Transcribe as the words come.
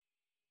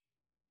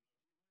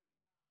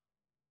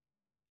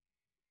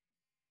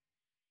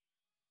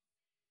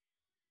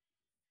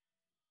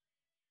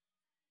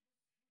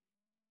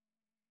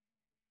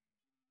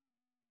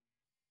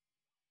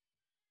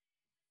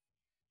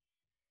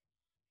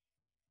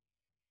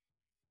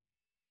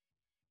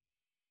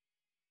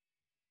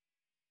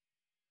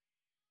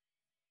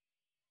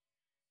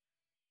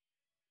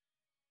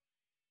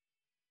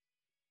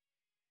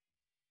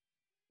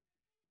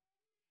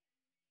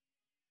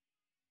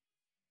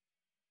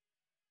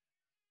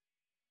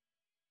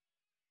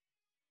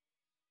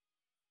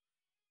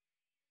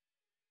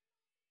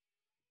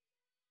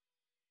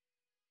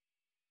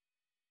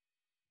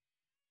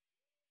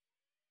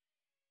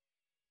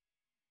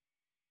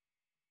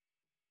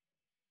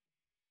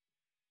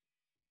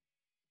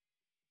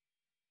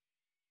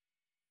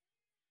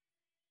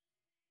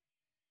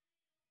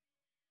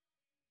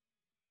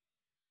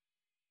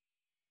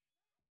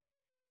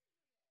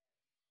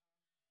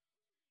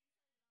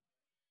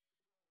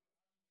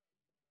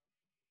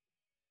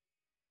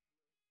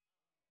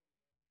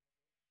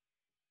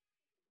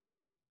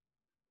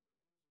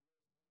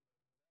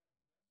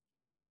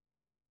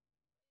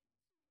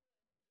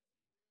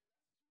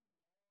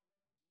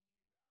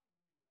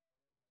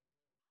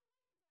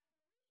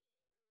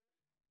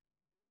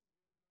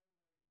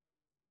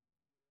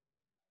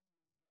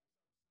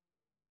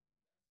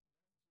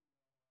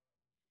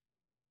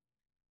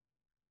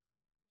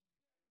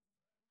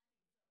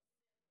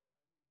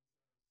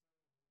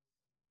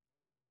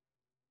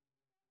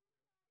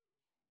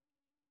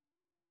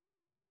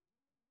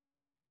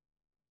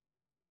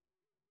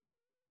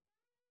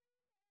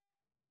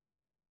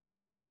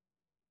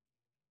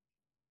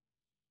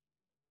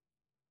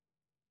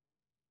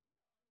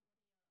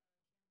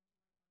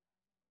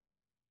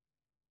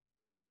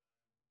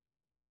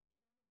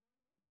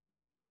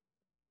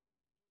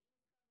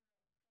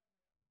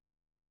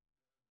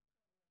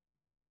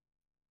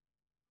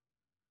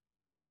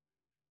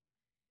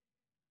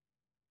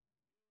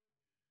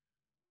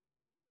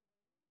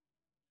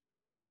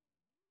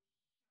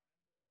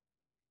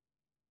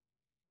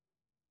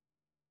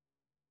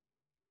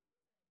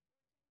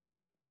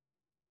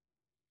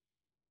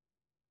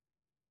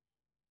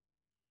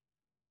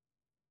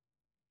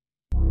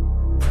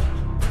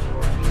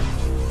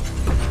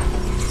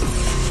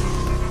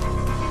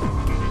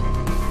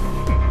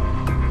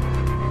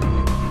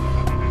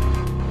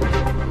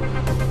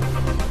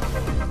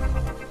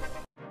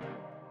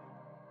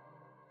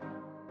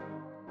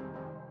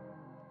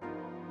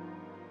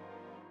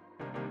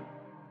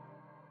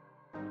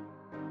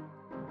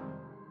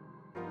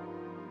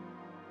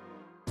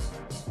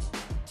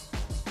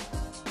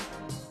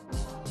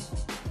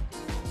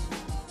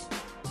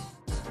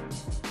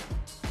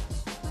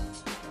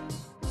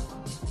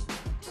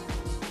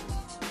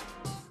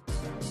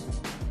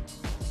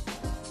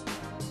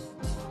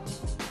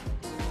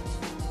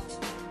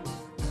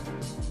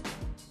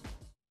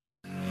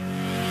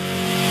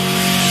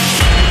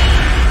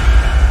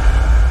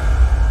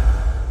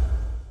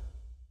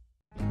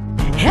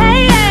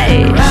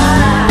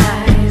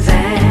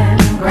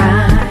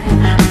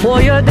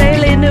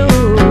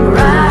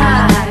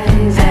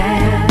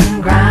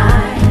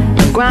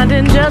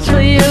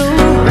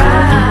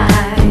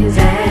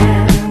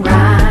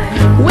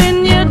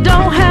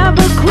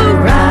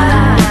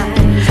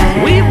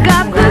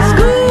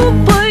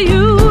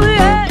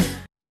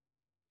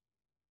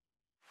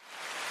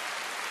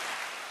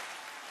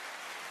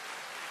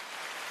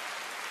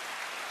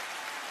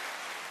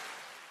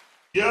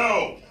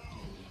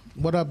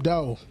What up,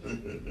 though?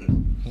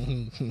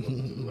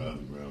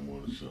 Welcome.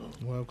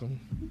 Welcome.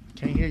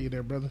 Can't hear you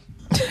there, brother.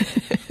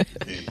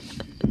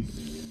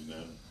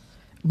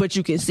 But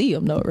you can see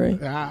him, though, right?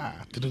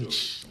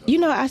 You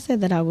know, I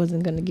said that I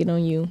wasn't going to get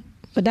on you,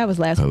 but that was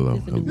last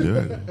week.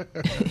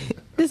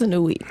 This is a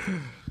new week.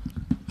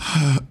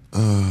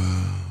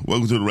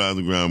 Welcome to the Rise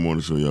and Grind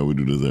Morning Show, y'all. We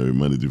do this every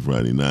Monday through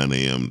Friday, 9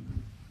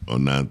 a.m. or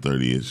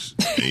 9:30ish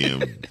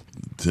a.m.,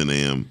 10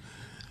 a.m.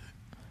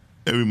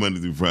 Every Monday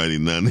through Friday,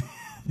 9 a.m.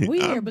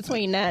 We here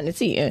between 9 and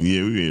 10. Yeah,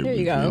 we here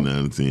between 9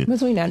 and 10.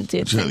 Between 9 and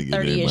 10,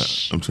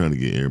 10:30ish. I'm trying to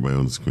get everybody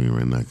on the screen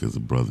right now because the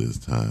brother is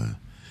tired.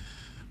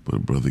 But a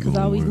brother gonna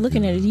work always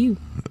looking at you.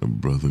 A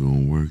brother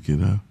gonna work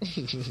it out.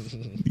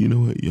 You know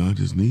what? Y'all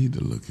just need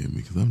to look at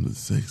me because I'm the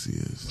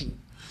sexiest.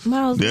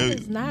 Miles, that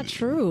is not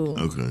true.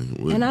 Okay.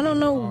 Well, and I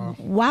don't know,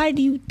 why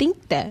do you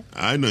think that?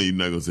 I know you're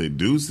not going to say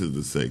Deuce is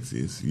the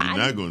sexiest. You're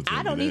not going to say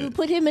I don't even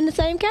put him in the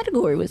same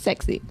category with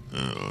sexy.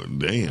 Oh,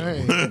 damn.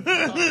 Hey,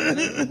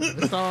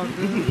 it's all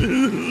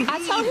good. I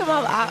told him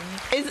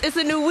it's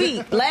a new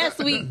week. Last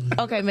week,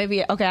 I'll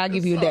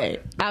give you a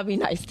day. I'll be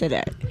nice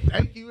today.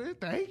 Thank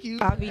you.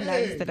 I'll be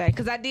nice today.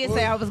 Because I did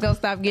say I was going to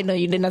stop getting on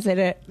you. Didn't I say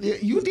that? Yeah,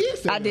 you did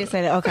say that. I did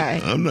say that.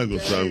 Okay. I'm not going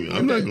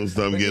to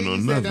stop getting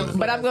on nothing.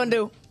 But I'm going to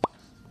do.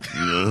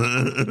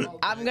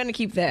 I'm gonna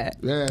keep that.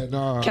 Yeah,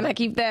 no. Can I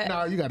keep that?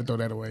 No, you gotta throw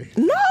that away.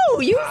 No,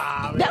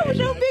 that was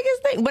your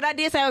biggest thing. But I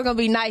did say I was gonna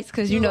be nice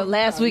because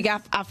last week I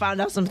found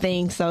out some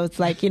things, so it's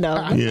like Yeah,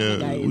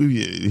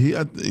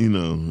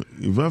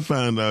 if I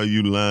find out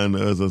you lying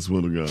to us, I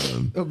swear to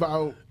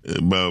God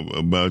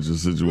about your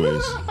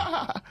situation.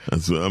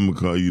 That's what I'm gonna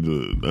call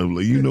you. I'm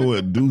like, you know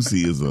what,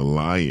 Deucey is a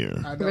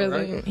liar. I know,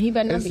 really? Right? He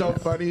better not It's so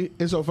funny.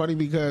 It's so funny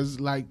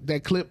because like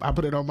that clip, I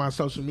put it on my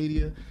social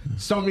media.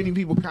 So many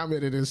people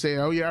commented and said,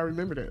 "Oh yeah, I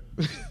remember that."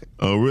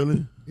 Oh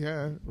really?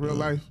 Yeah, real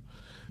life.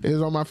 It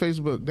was on my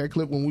Facebook. That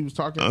clip when we was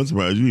talking. I'm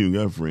surprised you even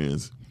got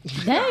friends.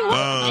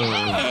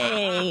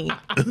 Dang.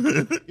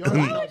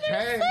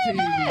 Tag team.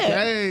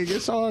 Dang,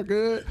 it's all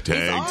good.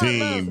 Tag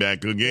team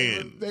back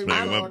again. They was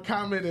all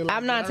commenting. Like,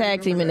 I'm not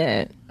tag teaming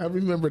that. I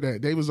remember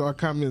that. They was all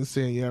commenting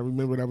saying, "Yeah, I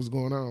remember that was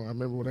going on. I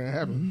remember when that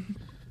happened."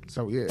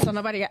 So yeah. So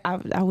nobody.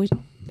 I wish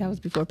that was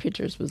before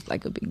pictures was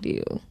like a big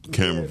deal.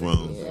 Camera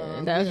phones.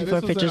 That was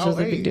before pictures was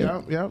a big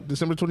deal. Yeah,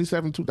 December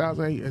 27,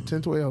 2008 at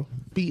 10:12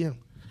 p.m.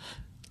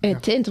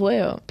 At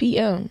 10:12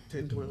 p.m.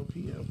 10:12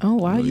 p.m. Oh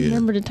wow, you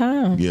remember the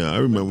time? Yeah, I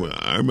remember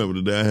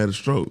the day I had a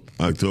stroke,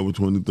 October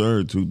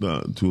 23rd,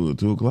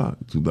 2 o'clock,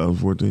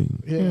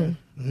 2014.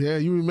 Yeah,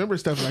 you remember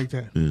stuff like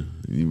that. Yeah,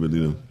 you really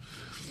do.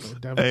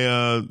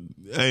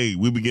 Hey,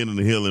 we beginning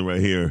the healing right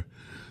here.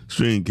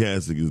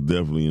 Streamcastic is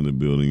definitely in the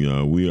building,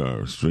 y'all. We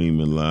are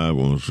streaming live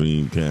on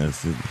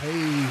Streamcastic.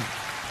 Hey,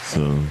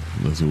 so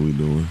that's what we're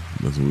doing.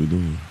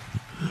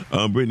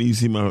 Brittany, you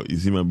see my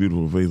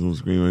beautiful face on the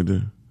screen right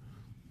there?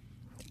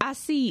 I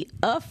see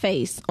a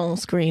face on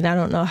screen. I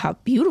don't know how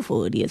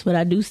beautiful it is, but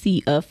I do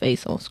see a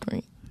face on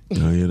screen.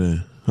 Oh, yeah,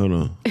 that. Hold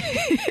on.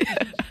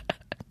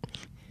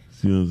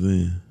 See what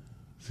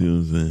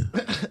I'm saying?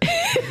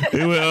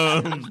 Anyway,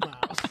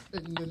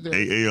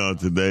 hey, y'all,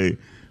 today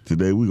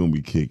we're going to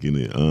be kicking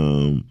it.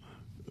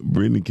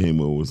 Brittany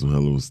came up with some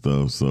hell of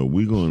stuff, so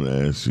we're going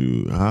to ask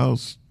you, how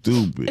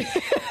stupid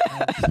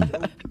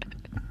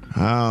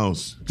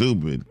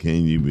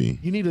can you be?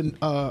 You need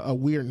a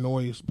weird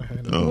noise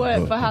behind it.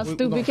 What? For how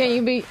stupid can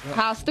you be?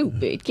 How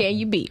stupid can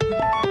you be?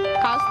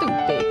 How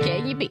stupid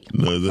can you be?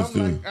 No, that's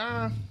stupid.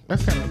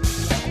 That's kind of...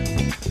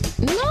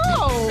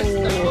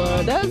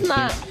 No, that's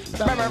not...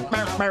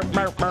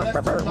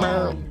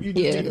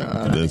 Yeah,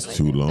 no. That's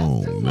too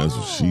long. That's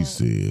what she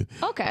said.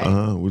 Okay.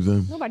 What's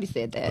that? Nobody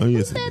said that. Oh,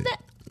 yes, Who said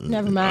that?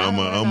 Never mind.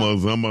 I'm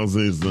about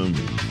to say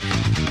something.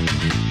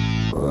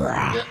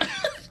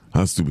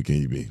 How stupid can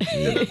you be?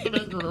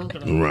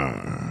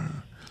 Yeah.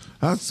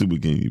 How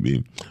stupid can you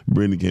be?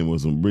 Brittany came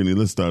with some. Brittany,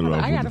 let's start it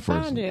off with the first one.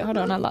 I gotta find it. Hold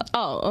on, I lost.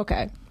 Oh,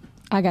 okay.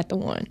 I got the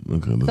one.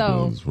 Okay, let's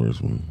go with this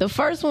first one. The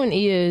first one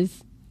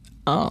is,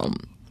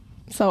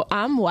 so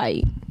I'm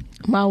white.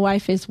 My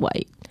wife is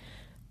white.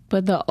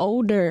 But the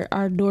older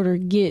our daughter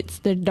gets,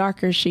 the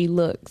darker she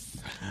looks.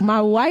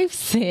 My wife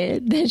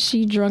said that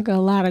she drank a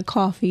lot of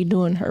coffee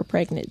during her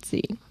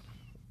pregnancy.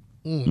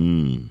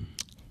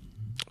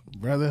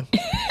 Brother,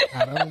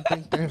 I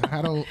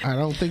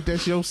don't think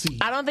that's your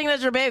seed. I don't think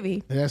that's your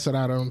baby. That's what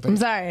I don't think. I'm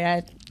sorry,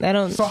 I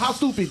don't. So how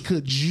stupid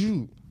could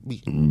you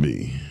be?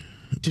 Need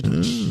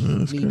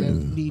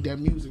that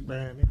music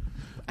behind it.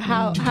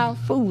 How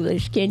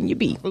foolish can you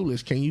be?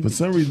 Foolish can you be? For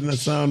some reason, that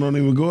sound don't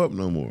even go up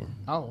no more.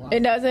 Oh, wow. It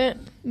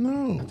doesn't?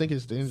 No. I think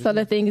it's the So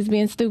the thing is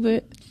being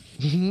stupid?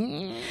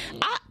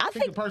 I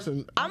think the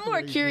person... I'm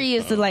more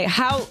curious to like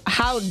how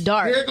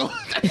dark...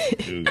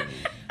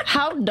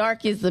 How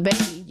dark is the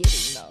baby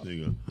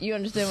getting, though? You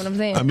understand what I'm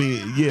saying? I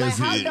mean, yes.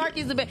 Like,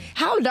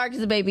 how dark is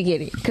the baby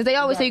getting? Because they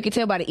always say you can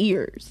tell by the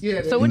ears.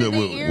 Yeah. So what do the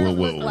ears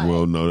look like?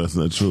 Well, no, that's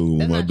not true.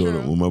 When my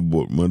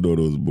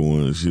daughter was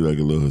born, she like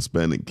a little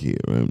Hispanic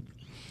kid, right?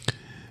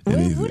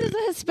 What does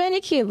a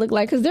Hispanic kid look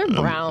like? Because they're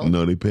brown.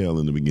 No, they pale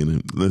in the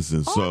beginning.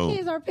 Listen, All so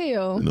kids are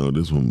pale. no,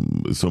 this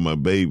one. So my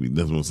baby.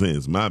 That's what I'm saying.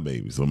 It's my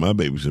baby. So my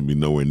baby should be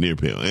nowhere near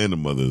pale, and the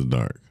mother is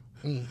dark.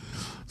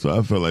 So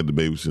I felt like the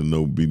baby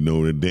should be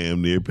nowhere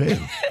damn near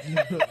pale.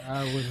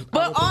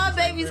 But all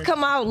babies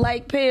come out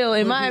like pale,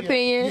 in my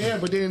opinion. Yeah,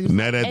 but then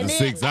Not after And then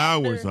 6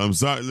 hours. after- I'm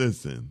sorry.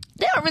 Listen.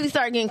 They don't really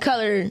start getting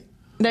color.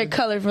 They're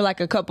colored for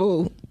like a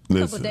couple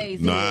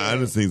days. No, yeah. I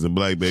just seen some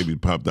black babies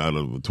popped out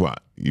of a twat.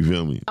 You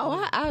feel me?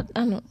 Oh,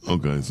 I know.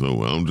 Okay,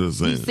 so I'm just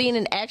saying. You seen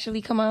it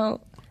actually come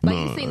out? Like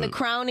No, you seen the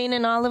crowning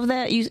and all of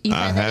that? You I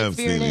had that have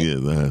seen it.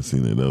 experience? Yes, I have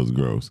seen it. That was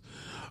gross.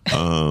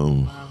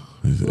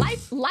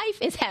 Life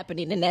is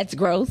happening, and that's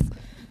gross.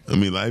 I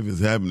mean, life is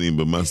happening,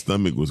 but my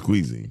stomach was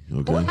queasy.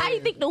 Okay. Well, how do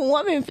you think the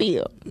woman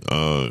feel?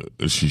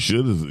 She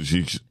should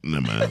have.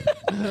 Never mind.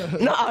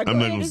 No, I'm go not ahead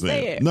gonna and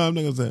say it. No, I'm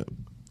not gonna say it.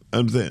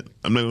 I'm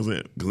not gonna say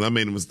it because I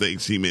made a mistake.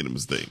 She made a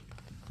mistake.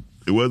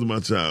 It wasn't my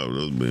child that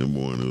was being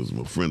born. It was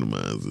my friend of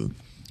mine's. And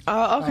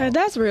Oh, okay,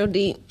 that's real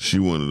deep. she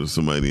wanted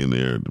somebody in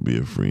there to be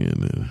a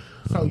friend. And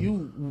so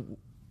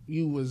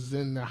you was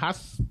in the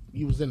house.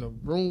 You was in the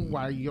room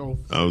while your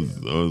I was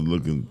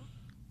looking.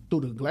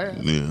 through the glass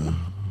Yeah.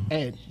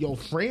 at your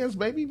friend's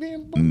baby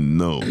being born.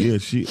 No. Yeah.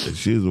 She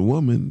is a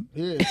woman.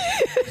 Yeah.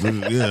 So,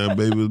 yeah. Her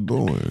baby was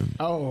born.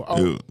 Oh.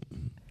 Yeah.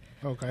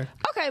 Okay.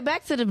 Okay,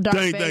 back to the dark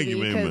Thank baby. you,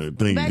 man, 'cause- man.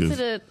 Thank back you. to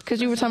the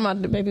because you were talking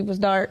about the baby was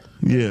dark.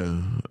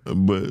 Yeah,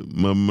 but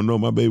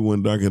my baby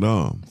wasn't dark at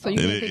all. So you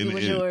didn't think it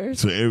was yours?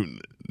 So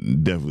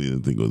definitely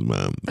didn't think it was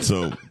mine.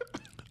 So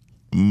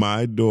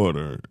my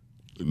daughter,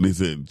 they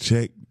said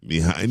check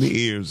behind the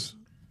ears,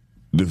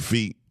 the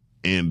feet,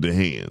 and the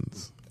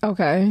hands.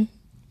 Okay,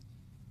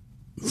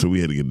 So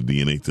we had to get the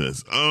DNA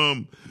test.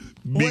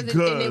 Because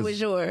and it was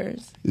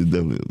yours. it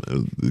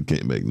definitely it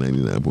came back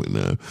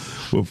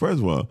 99.9. Well, first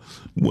of all,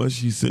 once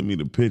she sent me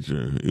the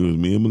picture, it was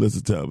me and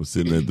Melissa Talbot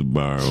sitting at the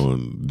bar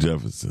on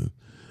Jefferson.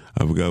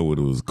 I forgot what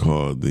it was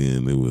called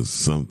then. It was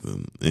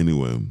something.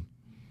 Anyway,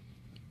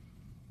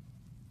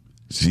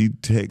 she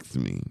texted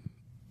me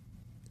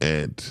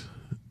at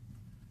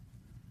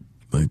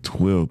like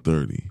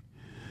 12:30,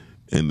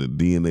 and the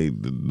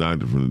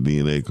doctor from the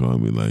DNA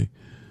called me like,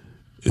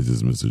 "Is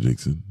this Mr.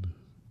 Dixon?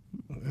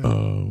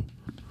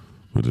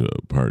 With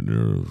a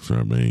partner of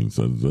Charmaine,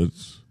 such and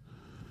such,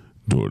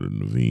 daughter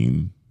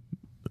Naveen."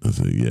 I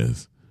said,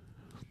 "Yes."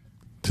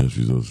 Test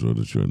results show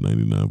that you're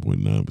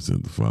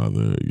 99.9% the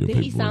father. Your Did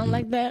he sound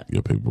like that?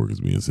 Your paperwork is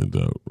being sent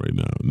out right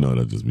now. No,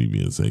 that's just me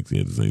being sexy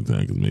at the same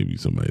time because maybe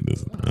somebody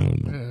doesn't. I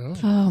don't know.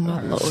 Oh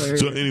my lord!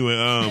 So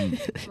anyway,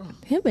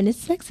 Him and his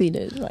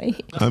sexiness,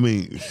 like I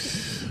mean,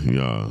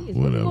 y'all,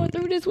 going whatever.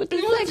 through this with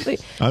the sexy.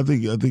 I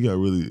think I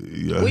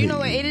really. Well, you know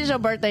what? It is your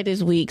birthday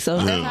this week, so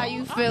if that's how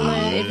you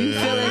feeling. If you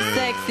feeling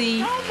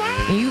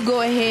sexy, you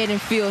go ahead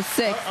and feel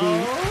sexy.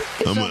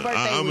 It's your birthday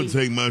I'm gonna week.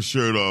 take my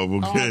shirt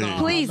off, okay? no.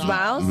 Please,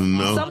 Miles.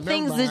 No. Some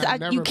things that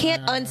Never you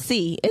can't mind.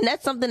 unsee, and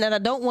that's something that I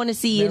don't want to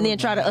see, and then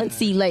try to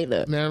unsee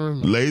later. Never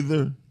mind.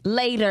 Lather?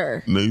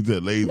 Later. No, you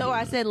said lather. No,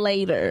 I said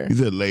later. You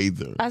said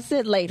lather. I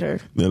said later.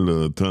 That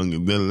little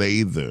tongue, that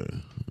lather.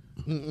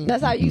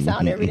 That's how you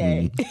sound every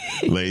day.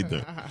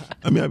 Later.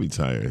 I mean, I be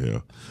tired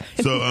hell.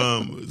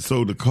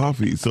 So the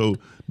coffee. So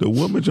the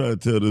woman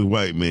tried to tell this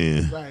white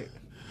man, Right.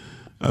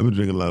 I've been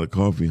drinking a lot of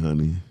coffee,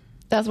 honey.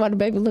 That's why the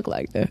baby look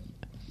like that.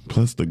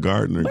 Plus the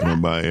gardener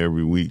come by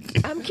every week.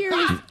 I'm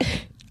curious.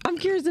 I'm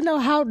curious to know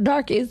how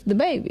dark is the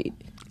baby.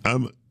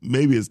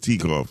 Maybe it's tea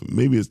coffee.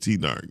 Maybe it's tea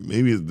dark.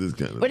 Maybe it's this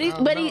kind of.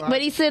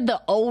 But he said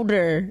the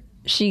older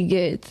she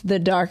gets, the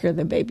darker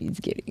the baby's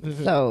getting.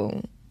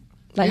 So,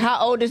 like, how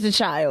old is the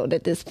child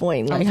at this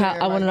point? Like,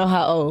 saying, I want to know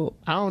how old.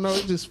 I don't know.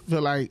 It just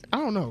feel like I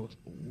don't know.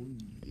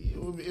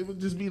 It would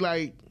just be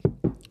like,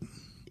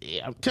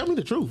 yeah. Tell me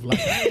the truth. Like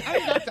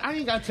I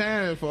ain't got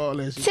time for all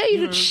that shit. Tell you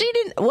know that she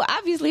didn't. Well,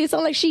 obviously, it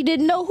sounds like she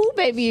didn't know who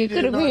baby it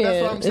could have been.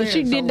 That's what I'm saying. If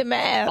she did So, the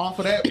math. off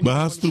of that. But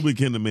how stupid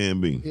can the man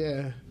be?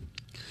 Yeah.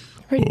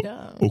 Pretty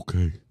dumb.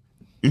 Okay.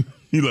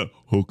 He like,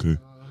 okay.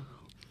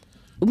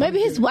 Maybe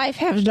his wife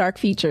has dark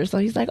features, so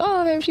he's like,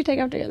 oh, maybe she take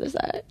off the other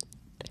side.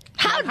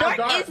 How dark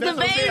is the that's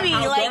what I'm saying. baby?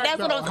 How Like dark,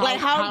 that's what I'm though? like.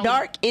 How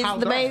dark is how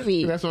the dark?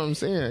 baby? That's what I'm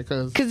saying.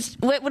 Because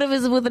what if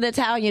it's with an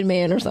Italian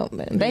man or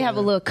something? They have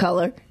a little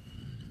color.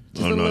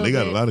 Oh no, little they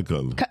got bit. a lot of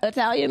color.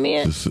 Italian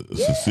men. The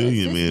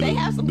Sicilian men, they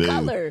have some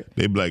color.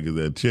 They black as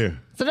that chair.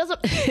 So that's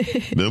what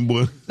Them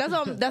boy, that's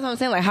what I'm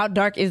saying. Like, how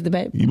dark is the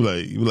baby? you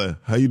be like,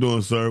 how you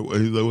doing, sir?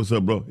 He's like, what's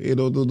up, bro? Hey,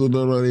 don't,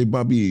 hey,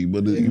 Bobby.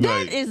 But you be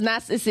That like, is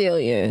not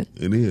Sicilian.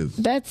 it is.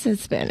 That's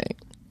Hispanic.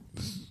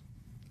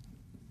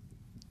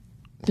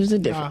 There's a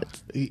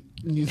difference.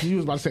 You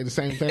was about to say the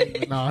same thing,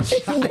 but no.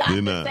 It's not They're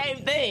the not. same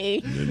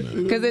thing.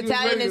 You Because was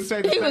Italian ready to is,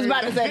 say the he was same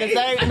about to say the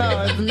same.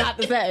 No, it's not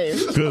the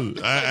same.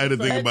 Because I had to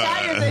think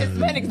Italians and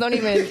about. Hispanics don't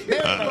even they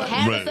don't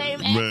have the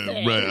same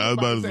accent. Right. I was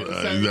about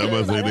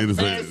to say they the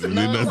same.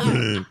 They not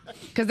saying.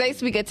 Because they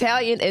speak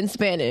Italian and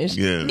Spanish.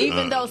 Yeah,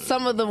 Even though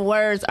some of the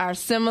words are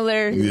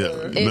similar, Yeah,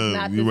 it's no,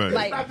 not you're the, right.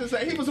 like, Not to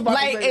say, he was about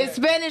like to say in that.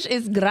 Spanish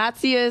it's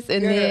gracias,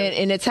 and then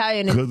in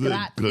Italian it's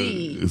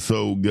grazie.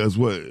 So guess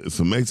what?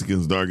 Some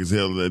Mexicans dark as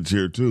hell in that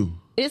chair too.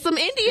 It's some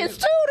Indians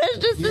too. That's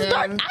just as Yeah,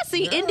 dark. I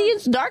see yeah.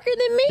 Indians darker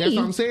than me. That's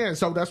what I'm saying.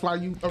 So that's why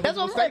you. That's what I'm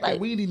saying. saying, like-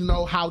 We need to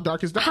know how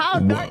dark is dark. How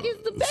dark is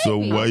the baby? So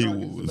why dark is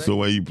you? the So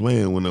why you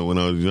playing? When I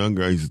was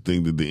younger, I used to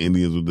think that the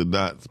Indians with the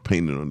dots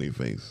painted on their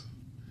face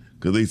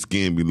because they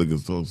skin be looking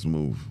so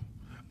smooth.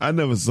 I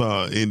never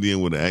saw an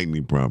Indian with an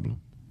acne problem.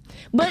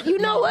 But you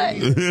know what?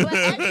 But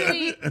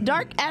actually,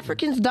 dark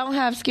Africans don't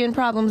have skin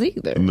problems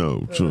either.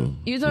 No, true.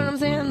 You know what I'm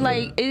saying?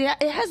 Like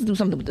it has to do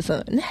something with the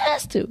sun. It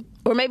has to,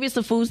 or maybe it's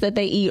the foods that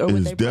they eat, or what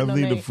It's they put on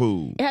definitely their- the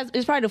food.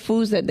 It's probably the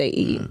foods that they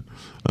eat.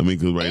 I mean,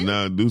 because right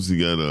now Deucey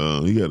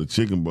got a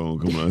chicken bone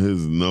coming out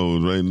his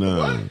nose right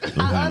now.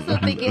 I also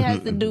think it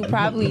has to do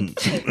probably.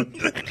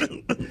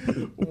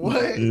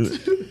 What?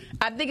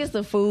 I think it's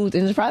the foods,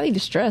 and it's probably the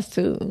stress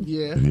too.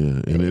 Yeah. Yeah,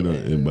 and they don't.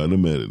 And by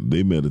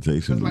they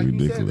meditation is Like you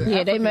said, ridiculous.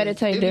 Yeah, they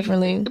meditate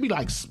differently. It'd be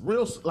like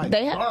real, like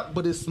They dark,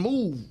 but it's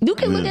smooth. You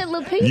can look at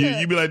Lupita,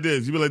 You be like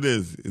this. You be like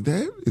this. Is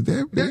that?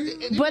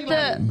 It'd but be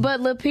like, but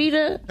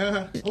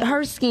Lupita,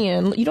 her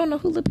skin. You don't know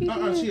who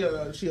Lupita is?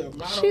 she a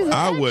model. She's a-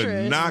 I would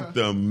actress. knock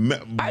the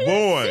Are you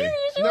boy. serious?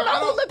 You No, don't know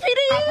who I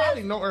Lupita is?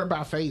 probably know her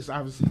by face,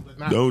 obviously, but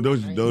not.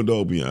 Don't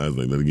open your eyes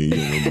like that again.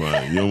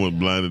 You don't want to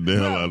blind the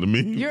hell out of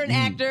me. You're an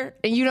actor,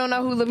 and you don't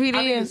know who I Lupita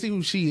need to is. see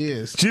who she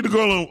is. She the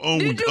girl on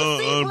Did you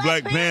see Black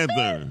Black Panther?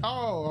 Panther.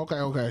 Oh,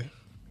 okay.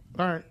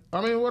 All right.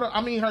 I mean,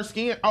 I mean, her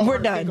skin. Oh, We're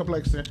her done. Skin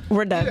complexion.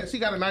 We're done. Yeah, she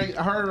got a nice.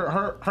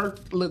 Her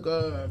look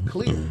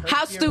clear. Her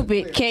How skin look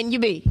stupid clear. can you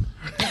be?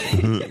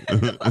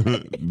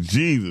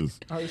 Jesus.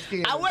 Her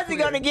skin I look wasn't clear.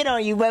 going to get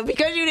on you, but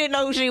because you didn't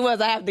know who she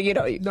was, I have to get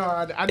on you. No,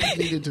 I just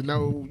needed to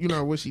know,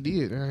 what she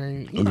did.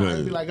 You know,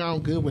 I'd be like, I'm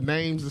good with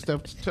names and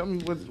stuff. Just tell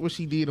me what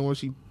she did and what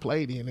she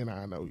played in, and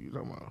I know you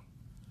talking about.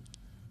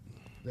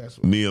 That's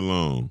what. Nia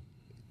Long.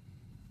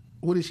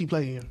 What did she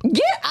play in?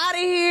 Get out of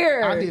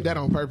here. I did that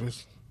on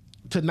purpose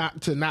to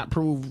not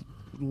prove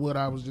what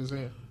I was just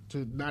saying.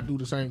 To not do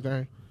the same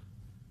thing.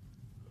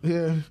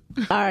 Yeah,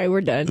 All right,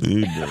 we're done.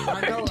 You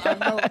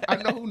done.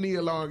 I know who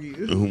Nia Long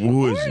is.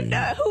 Who is she?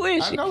 Who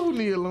is I she? know who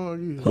Nia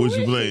Long is. What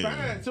she playing?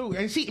 Fine too,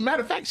 and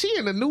matter of fact, she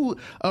in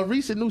a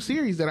recent new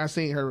series that I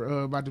seen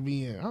her about to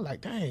be in. I'm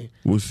like, dang,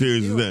 What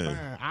series is fine.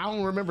 that? I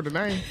don't remember the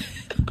name,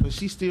 but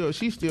she's still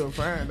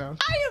fine though.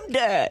 I am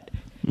done.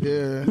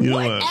 Yeah, You know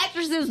What what?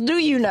 actresses do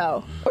you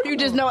know? Or do you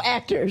just know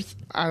actors?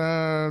 no,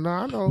 I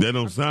know. That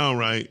don't sound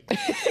right.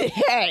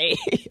 Hey,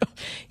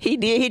 he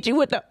did hit you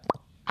with the.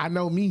 I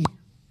know me.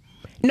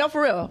 No,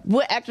 for real.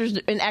 What actors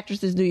and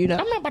actresses do you know?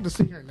 I'm not about to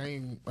sit here and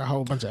name a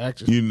whole bunch of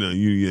actors. You know, I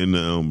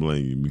don't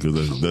blame you because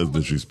that's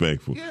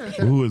disrespectful.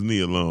 Who is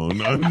Nia Long?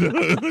 No,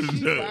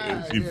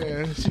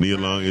 Nia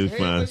Long is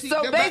fine.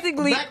 So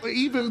basically-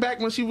 even back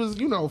when she was,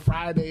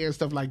 Friday and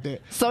stuff like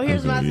that. So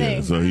here's my Okay, yeah,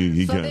 thing. so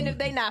he So kinda- then if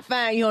they not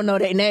fine, you don't know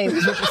their names.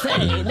 Is what you're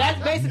saying.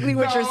 That's basically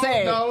what you're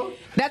saying. No,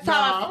 That's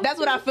how. That's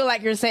what I feel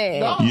like you're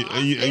saying. No.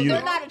 If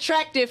they're not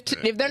attractive,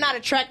 if they're not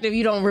attractive,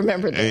 you don't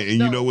remember them. And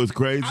you know what's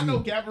crazy? I know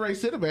Gabourey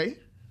Sidibe.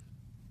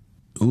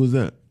 Who was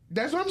that?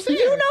 That's what I'm saying.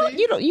 You know,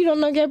 see? you don't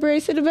know Gabrielle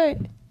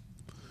Sidibe.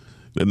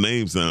 That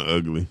name sound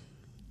ugly.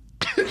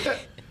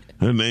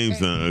 Her name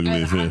sound ugly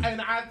And as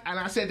hell.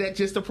 I said that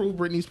just to prove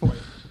Brittany's point.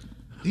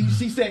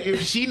 She said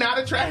if she not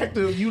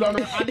attractive, you don't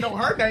know. I know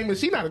her name, and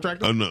she not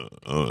attractive. Oh no.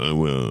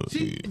 Well,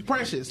 She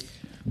Precious.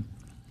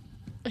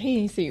 He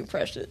ain't seen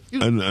Precious.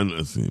 I'm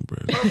not seeing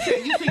Brad. I'm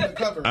saying you seen the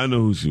cover. I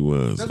know who she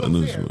was. That's I what know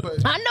I'm who she saying.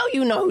 was. But I know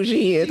you know who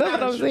she is. That's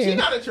what I'm she saying.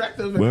 not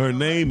attractive. But her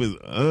name is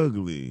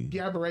ugly.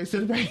 Gabourey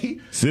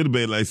Sidibe. Sit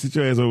back, like sit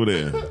your ass over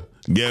there.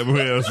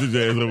 Gabrielle, sit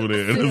your ass over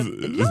there.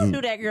 You don't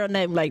do that girl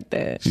name like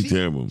that. She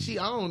terrible. She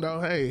owned though.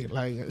 Hey,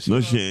 like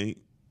No, she ain't.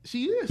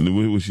 She is. What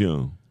was she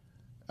on?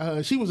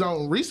 She was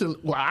on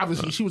recent. Well,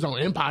 obviously she was on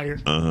Empire.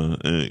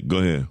 Go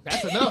ahead.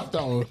 That's enough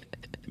though.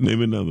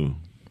 Name another one.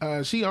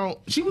 She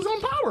was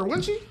on Power,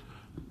 wasn't she?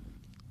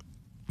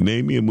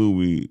 Name me a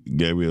movie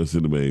Gabrielle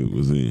Sidibe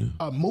was in.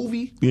 A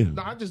movie? Yeah.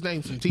 No, I just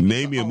named some TV.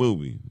 Name me a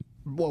movie.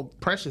 Well,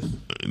 Precious.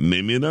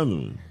 Name me another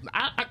one.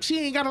 She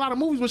ain't got a lot of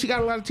movies, but she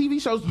got a lot of TV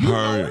shows. You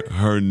know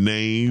Her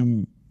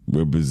name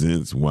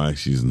represents why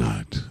she's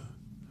not.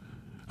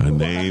 Her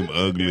name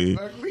ugly.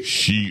 Ugly?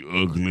 She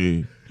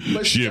ugly.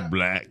 But She she-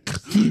 black.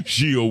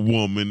 She a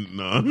woman.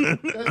 No, I'm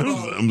But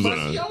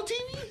sorry. she on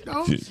TV?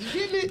 go. She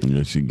getting it.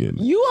 Yeah, she getting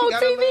it. You on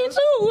TV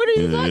too? What are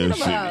you talking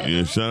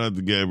about? Shout out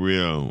to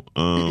Gabrielle.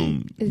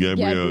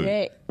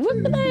 Gabrielle.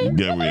 What's the name?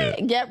 Gabrielle.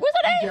 What's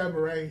her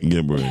name?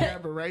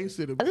 Gabrielle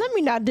Sidibe. Let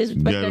me not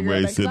disrespect that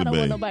girl because I don't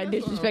want nobody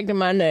disrespecting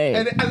my name.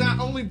 And I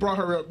only brought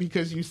her up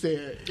because you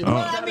said.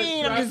 I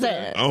mean, I'm just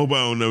saying. I hope I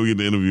don't never get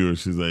to interview her.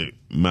 She's like,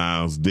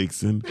 Miles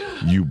Dixon,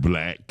 you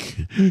black,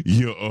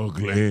 you're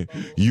ugly,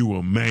 you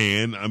a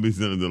man. I be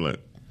sitting there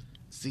like,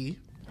 see.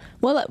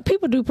 Well,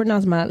 people do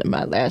pronounce my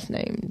last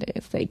name.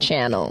 They say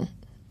Channel.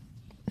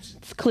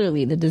 It's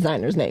clearly the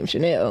designer's name,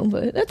 Chanel,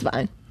 but that's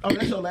fine. Oh,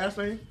 that's your last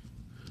name?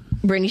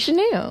 Brittany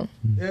Chanel.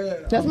 Yeah.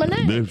 That's my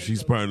name.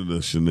 she's part of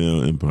the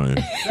Chanel empire.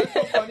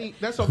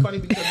 That's so funny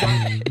because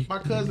my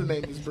cousin's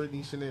name is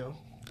Brittany Chanel.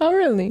 Oh,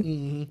 really?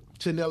 Mm-hmm.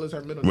 Chanel is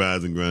her middle name.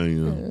 Rise and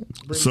grind,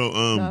 yeah. So,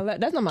 no,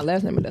 that's not my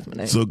last name, but that's my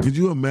name. So, could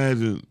you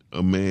imagine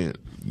a man,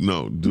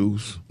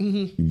 Deuce,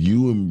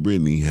 you and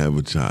Brittany have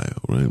a child,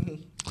 right?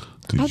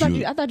 I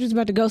thought you was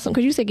about to go something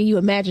because you said, can you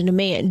imagine a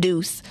man,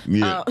 Deuce?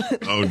 Yeah.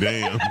 Oh,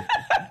 damn.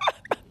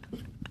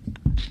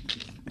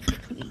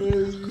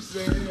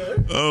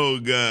 Oh,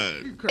 God.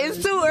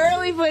 It's too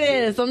early for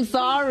this. I'm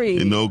sorry.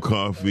 And no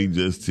coffee,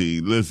 just tea.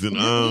 Listen,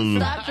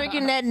 stop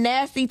drinking that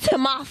nasty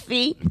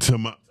Timothy.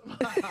 Timothy.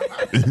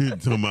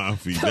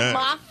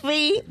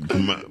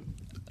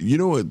 You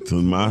know what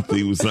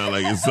Timothy would sound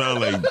like? It sounds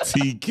like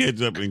tea,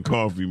 ketchup, and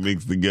coffee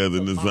mixed together.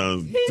 And it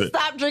sounds.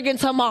 Stop drinking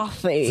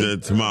Timothy.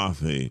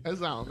 Timothy. That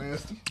sounds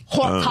nasty.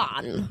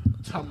 Horton.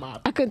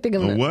 I couldn't think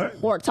of it. What?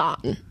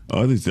 Horton.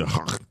 Oh, they said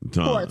Horton.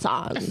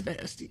 That's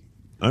nasty.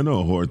 I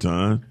know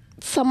Horton.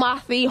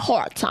 Timothy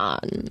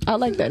Horton. I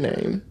like that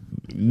name.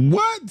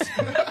 What?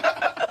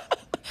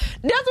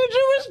 That's what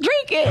you was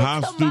drinking.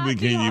 How stupid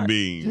can you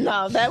be?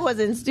 No, that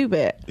wasn't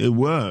stupid. It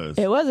was.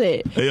 It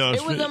wasn't. Hey,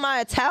 it was on my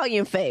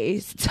Italian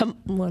face.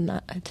 Well,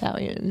 not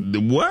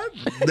Italian. What?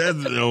 That's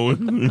no.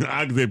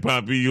 I can say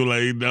Poppy. You're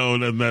like, no,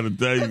 that's not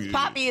Italian.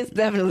 Poppy is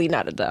definitely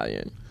not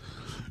Italian.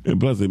 And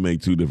plus, they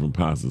make two different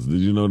pastas. Did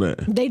you know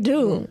that? They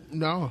do.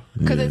 No.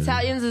 Because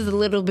Italians is a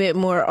little bit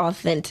more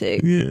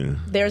authentic. Yeah.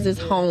 Theirs is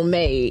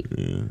homemade.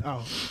 Yeah.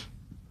 Oh.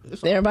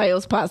 Everybody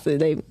else pasta,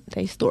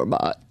 they store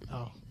bought.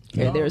 Oh.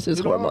 Yeah, theirs is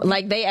hormone.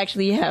 Like they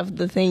actually have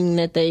the thing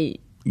that they.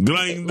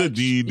 Grind the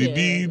D.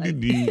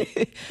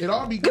 It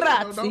all be good,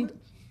 though, don't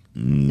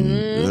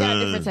it? Got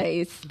a different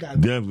taste.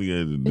 Definitely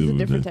got a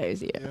different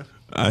taste, yeah.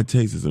 I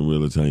tasted some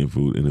real Italian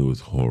food and it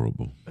was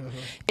horrible.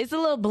 It's a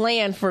little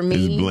bland for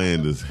me. It's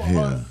bland as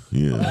hell.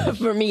 Yeah.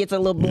 For me, it's a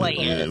little bland.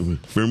 Yeah.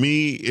 For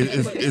me,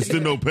 it's the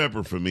no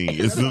pepper for me.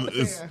 It's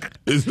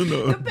the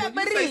no.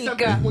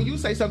 Paprika. When you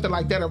say something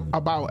like that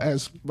about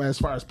as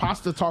far as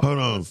pasta talk. Hold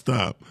on,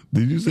 stop.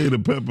 Did you say the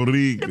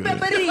paprika? The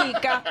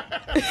paprika.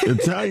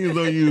 Italians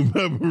don't use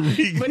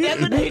paprika. But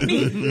that's what they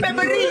need.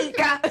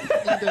 Paprika.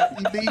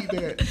 You need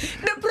that.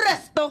 The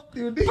presto.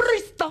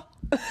 Presto.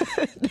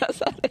 That's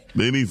how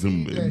they need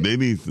some. They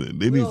need some.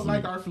 We don't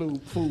like our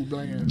food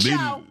bland.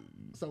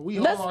 So we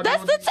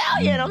that's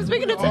Italian. I'm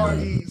speaking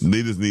Italian.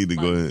 They just need to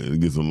go ahead and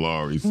get some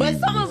Lawry. But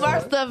some of our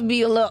stuff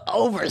be a little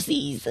over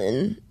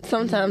seasoned.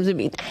 Sometimes it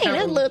be, dang,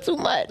 that's a little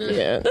too much.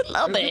 Yeah, just a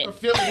little bit.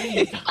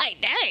 Like,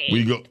 dang.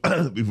 We go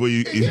before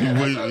you.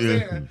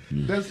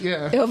 That's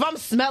If I'm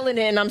smelling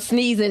it and I'm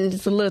sneezing,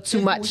 it's a little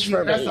too much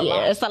for me.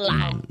 It's a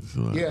lot.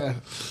 Yeah.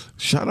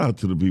 Shout out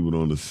to the people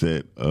on the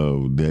set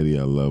of Daddy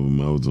I Love Him.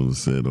 I was on the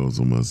set. I was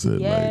on my set.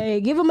 Yay,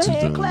 give them a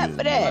hand clap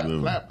for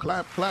that.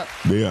 Clap.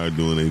 They are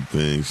doing their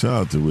thing. Shout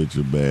out to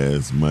Richard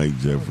Bass, Mike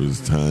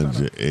Jeffers,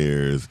 Tanja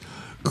Ayers,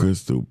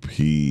 Crystal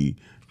P,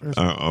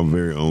 our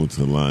very own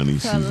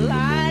Talani. She's in the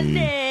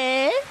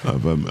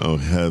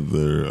movie.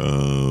 Heather,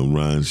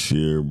 Ron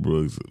Shear,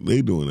 Brooks.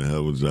 They doing a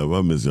hell of a job.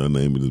 I miss y'all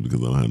name it just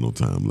because I don't have no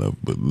time left.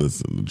 But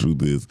listen, the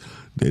truth is,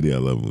 Daddy I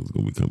Love Him is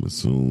going to be coming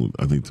soon.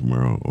 I think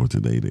tomorrow or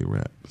today they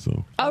wrap.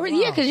 So. Oh,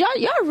 really? Yeah, because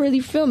y'all really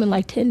filming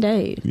like 10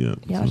 days. Yeah.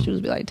 Y'all shoots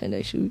be like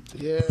 10-day shoots.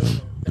 Yeah.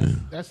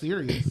 That's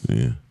serious.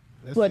 Yeah.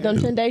 What, them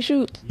 10-day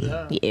shoots?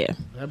 Yeah.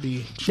 That'd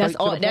be that's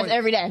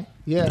every day.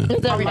 Yeah.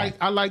 That's every day.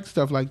 I like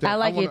stuff like that. I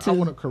like it too. I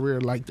want a career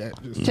like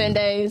that. Just 10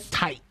 days.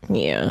 Tight.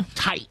 Yeah.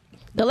 Tight.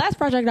 The last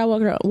project I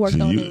worked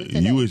on.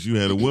 You wish you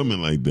had a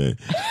woman like that.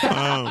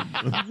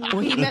 Well,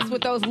 he messed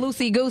with those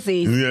loosey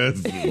gooseys.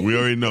 Yes, we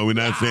already know. We're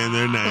not saying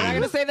their names. We're not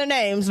going to say their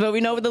names, but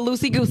we know what the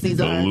loosey gooseys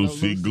are.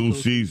 Loosey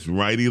gooseys,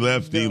 righty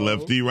lefty,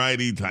 lefty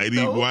righty, tighty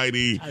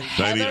whitey,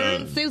 tighty. Heather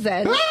and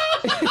Susan.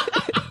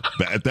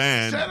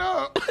 Bathan. Shut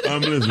up.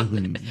 I'm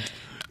listening.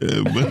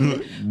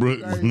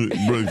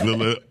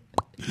 Brooks.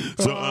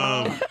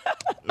 So,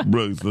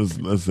 Brooks,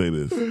 let's say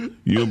this.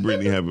 You and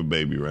Brittany have a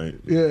baby, right?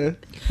 Yeah.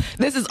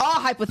 This is all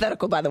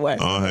hypothetical, by the way.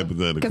 All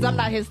hypothetical. Because I'm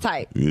not his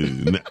type.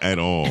 Yeah, at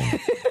all.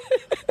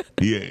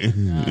 Yeah.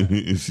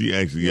 She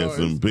actually got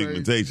some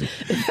pigmentation.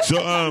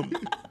 So,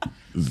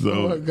 So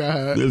Oh, my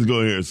God. let's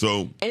go here.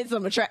 So And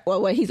some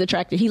he's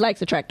attractive. He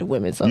likes attractive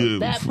women. So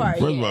that part.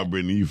 First of all,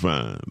 Brittany, you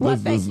fine. Well,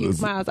 thank you,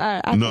 Miles. I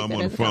no, take I'm that on the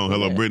as a phone.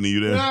 Hello, compliment. Brittany, you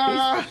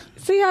there?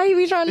 See how he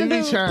be trying to He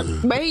be do?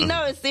 trying. But he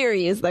know it's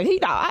serious. Like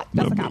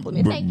that's a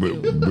compliment. Thank you.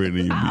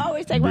 Brittany, I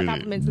always take my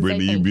compliments and say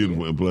Brittany, you thank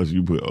beautiful, and plus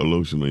you put a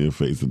lotion on your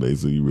face today,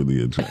 so you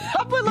really attractive.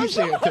 I put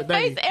lotion on my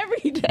today. face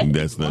every day.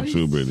 That's not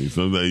true, Brittany.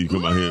 Sometimes you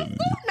come out here. Do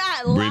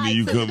not lie Brittany,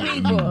 you to come. the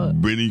people.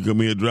 Brittany, you come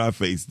here dry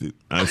faced it.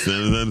 I've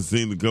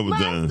seen it a couple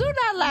Miles, times. do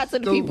not lie to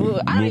the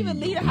people. I don't even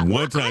need a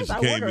One time she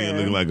came in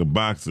looking like a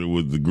boxer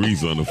with the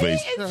grease on her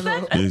face.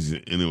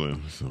 Anyway,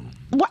 so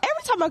Well,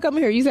 every time I come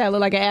here, you say I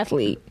look like an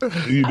athlete.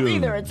 you I'm do.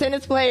 either a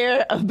tennis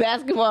player, a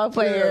basketball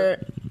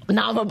player.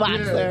 No, I'm a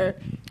boxer.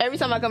 Every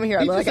time I come here,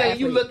 I He look just like an say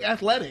you athlete. look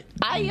athletic.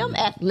 I am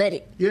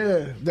athletic.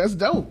 Yeah, that's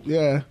dope.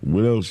 Yeah.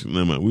 What else?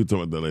 Never mind. We'll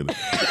talk about that later.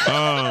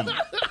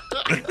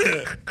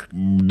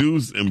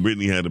 Deuce and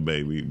Brittany had a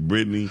baby.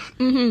 Brittany,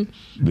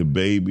 the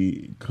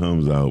baby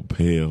comes out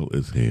pale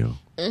as hell.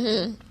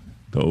 The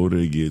older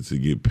it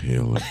get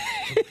paler.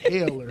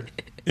 Taylor.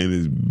 And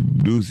it's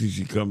Deucey,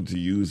 she come to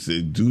you and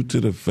said, due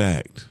to the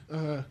fact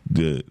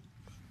that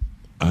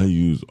I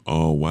use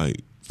all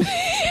white.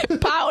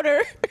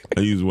 Powder. I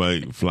use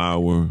white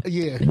flour,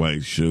 Yeah.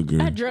 white sugar,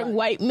 I drink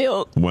white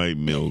milk. white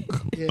milk.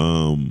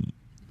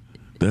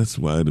 That's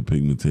why the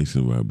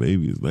pigmentation of our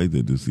baby is like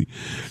that, Deucey.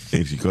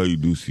 And she call you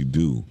Deucey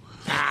Doo.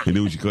 And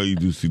then when she call you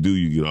Deucey Doo,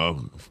 you get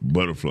all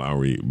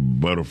butterflies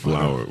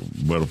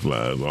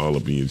all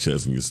up in your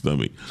chest and your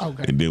stomach.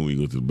 Okay. And then when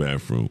you go to the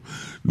bathroom.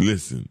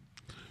 Listen,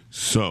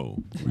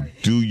 so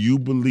do you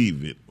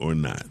believe it or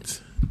not?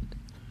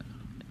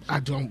 I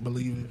don't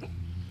believe it.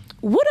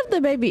 What if the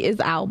baby is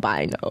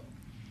albino?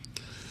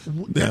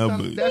 That'll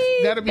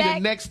That'll be- be the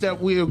next step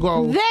we'll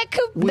go. That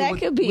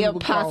could be we a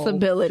would go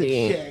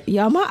possibility. to check.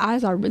 Y'all, my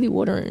eyes are really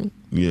watering.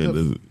 Yeah,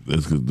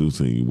 that's because Deuce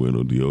saying you wear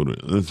no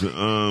deodorant.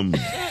 Listen,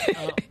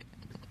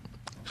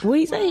 What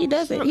he say? He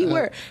doesn't.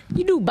 You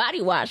do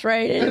body wash,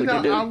 right? That's what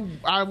you do. No,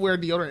 I wear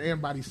deodorant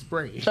and body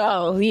spray.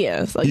 Oh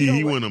yeah. So you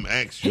he don't want them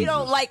extra. he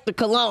don't like the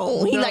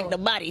cologne. He No. like the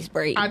body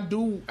spray. I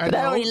do. But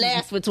that only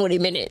lasts for 20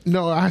 minutes.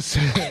 No, I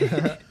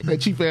said that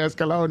cheap ass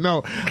cologne.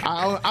 No,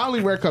 I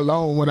only wear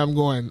cologne when I'm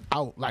going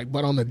out. Like,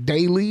 but on the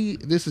daily,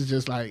 this is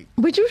just like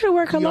But you should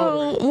wear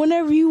cologne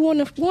whenever you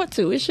want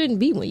to. It shouldn't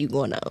be when you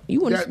going out. You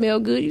want to That- smell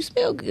good. You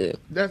smell good.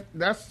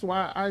 that's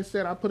why I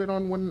said I put it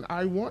on when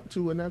I want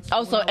to, and that's Oh,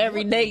 when so I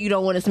every want day to. you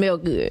don't want to smell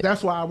good.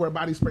 That's why I wear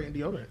body spray and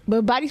deodorant.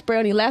 But body spray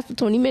only lasts for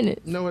 20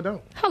 minutes. No, it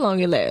don't. How long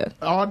it lasts?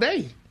 All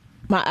day.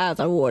 My eyes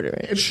are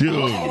watering.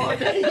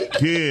 Children,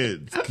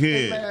 kids.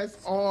 It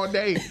lasts all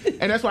day,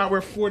 and that's why I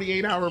wear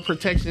 48-hour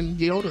protection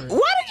deodorant.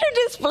 Why did you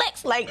just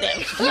flex like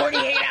that?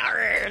 48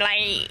 hour,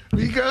 like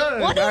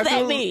Because what does I that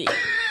do- mean?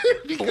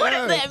 Because What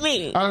does that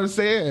mean? I'm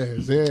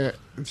saying, yeah.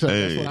 So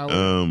that's Hey, what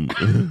I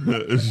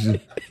wear.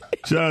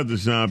 shout out to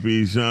Sean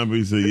P. Sean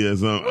P. said,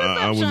 yes,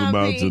 I was Sean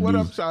about P? to What do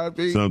up, Sean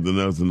P? something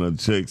else, and I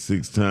checked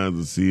 6 times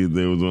to see if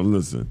they was on.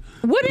 Listen,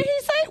 What did he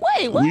say?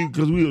 Wait, what?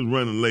 because we was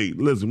running late.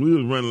 Listen, we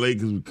was running late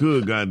because we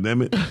could,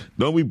 goddammit.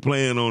 Don't be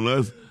playing on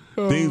us.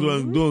 Things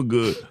wasn't doing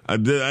good. I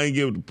ain't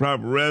give it the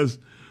proper rest.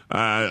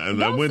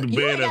 I went to you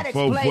bed ain't at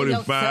gotta explain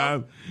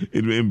 4:45,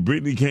 and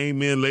Brittany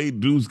came in late.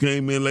 Deuce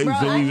came in late. Bro,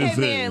 so I we just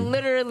came in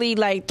literally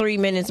like 3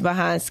 minutes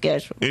behind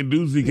schedule. and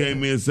Deucey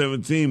came in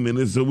 17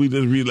 minutes, so we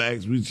just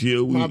relaxed, we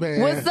chill. My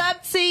bad. What's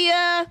up,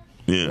 Tia?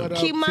 Yeah. What up,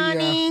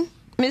 Kimani?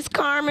 Miss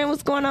Carmen,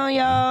 what's going on,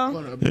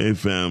 y'all? Hey,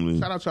 family.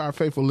 Shout out to our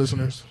faithful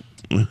listeners.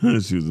 She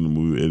was in the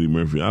movie with Eddie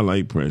Murphy. I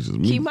like Precious.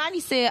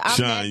 Kimani said, I'm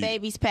Sean, that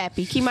baby's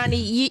pappy.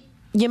 Kimani,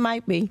 you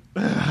might be.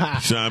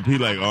 Sean P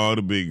like all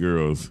the big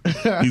girls.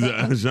 He's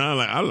like, Sean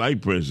like, I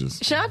like Precious.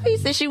 Sean P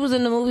said she was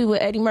in the movie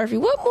with Eddie Murphy.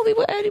 What movie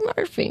with Eddie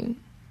Murphy?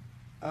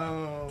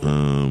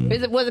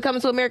 Was it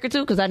Coming to America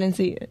too? Because I didn't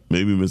see it.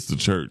 Maybe Mr.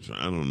 Church.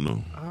 I don't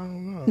know.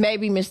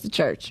 Maybe Mr.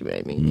 Church,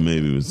 maybe.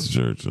 Maybe Mr.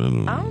 Church. I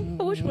don't know. I don't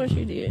know which one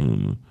she did.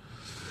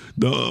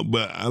 No,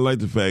 but I like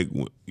the fact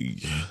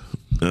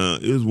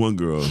it was one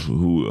girl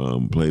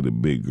who played a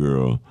big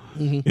girl,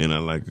 and I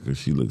like her because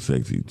she looked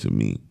sexy to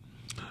me.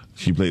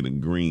 She played in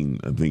Green,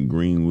 I think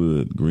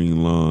Greenwood,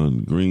 Green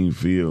Lawn,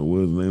 Greenfield. What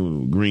was the name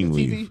of it?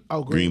 Greenleaf. TV?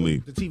 Oh,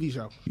 Greenleaf. The TV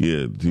show.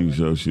 Yeah, the TV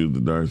show. She was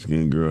the dark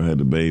skinned girl, had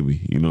the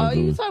baby. You know what Oh, I'm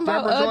you saying? talking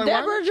about Deborah Joy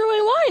Deborah Joy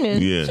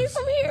Winan? Yeah. She's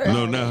from here.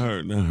 No, not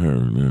her.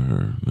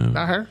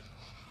 Not her?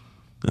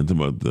 I'm talking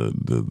about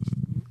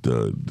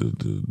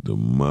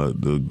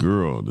the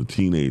girl, the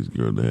teenage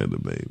girl that had the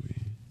baby.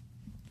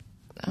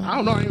 I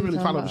don't know. I didn't really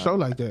follow the show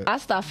like that. I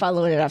stopped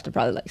following it after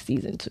probably like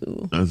season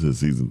 2. I said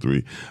season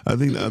 3. I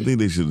think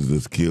they should have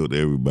just killed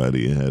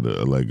everybody and had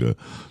a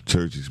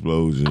church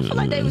explosion. I feel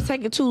like they was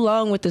taking too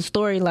long with the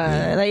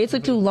storyline. Like it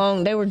took too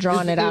long. They were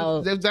drawing it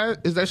out. Is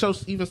that show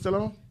even still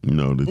on?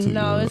 No,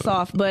 No, it's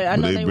off. But I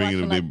know they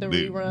watching like the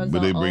reruns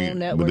on OWN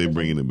Network. But they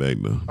bringing it back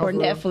though. or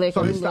Netflix. So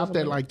or they Hulu stopped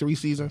or at like 3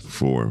 seasons.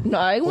 4.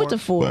 No, it went to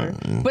 4. Wow.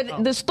 But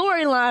the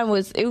storyline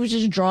was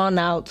just drawn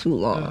out too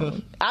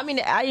long. I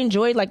mean, I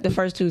enjoyed like the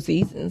first 2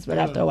 seasons, but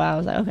after a while, I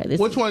was like, okay, this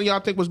Which is, one y'all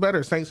think was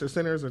better, Saints or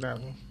Sinners, or that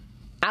one?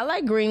 I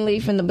like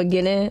Greenleaf in the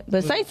beginning,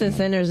 but Saints and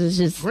Sinners is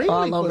just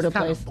all over the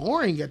place.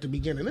 Boring at the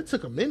beginning. It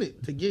took a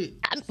minute to get.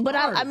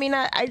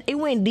 It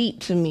went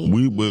deep to me.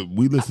 We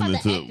listening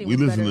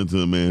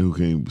to a man who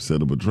can't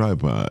set up a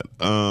tripod.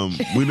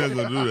 We're not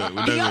gonna do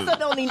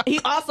that. He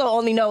also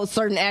only knows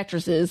certain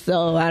actresses,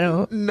 so I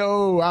don't.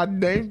 No, I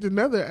named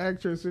another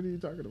actress. What are you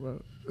talking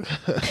about?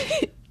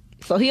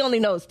 So he only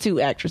knows 2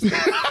 actresses.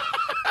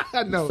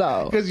 I know,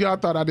 because y'all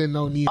thought I didn't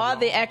know neither. All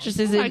the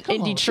actresses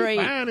in Detroit,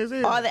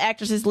 all the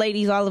actresses,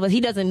 ladies, all of us.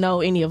 He doesn't know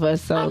any of us,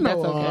 so that's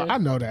okay. I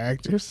know the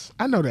actress.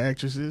 I know the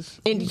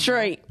actresses in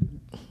Detroit.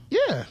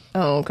 Yeah.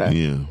 Oh, okay.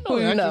 Yeah. Who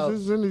you know?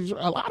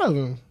 A lot of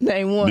them.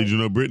 Name one. Did you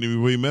know Brittany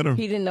before you met her?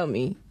 He didn't know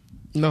me.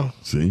 No.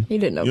 See? He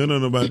didn't know You don't know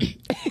nobody.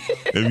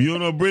 If you don't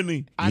know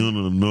Brittany, you don't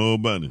know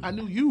nobody. I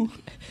knew you.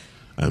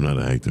 I'm not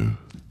an actor.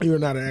 You're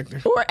not an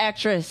actor. Or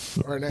actress.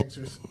 Or an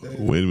actress.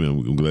 Wait a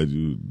minute. I'm glad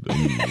you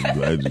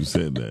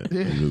said that.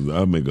 Because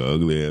I'll make an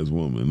ugly ass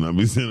woman. I'll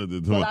be saying at the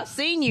time. Well, I've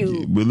seen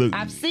you. But look,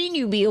 I've seen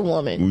you be a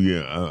woman.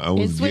 Yeah, I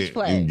was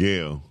in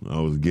Gail. I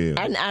was Gail.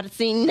 I've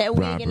seen that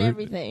wig and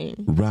everything.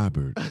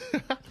 Robert.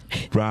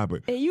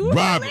 And you were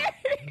Robert.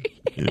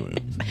 Anyway.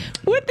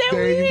 What that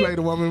wig? You played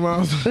a woman,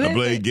 Mom? I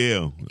played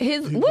Gail.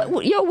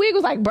 Your wig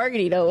was like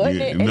burgundy though,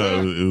 wasn't it? No,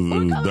 it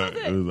was dark.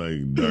 It was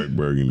like dark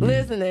burgundy.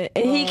 Listen, and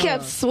he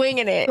kept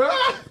swinging it.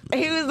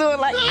 He was doing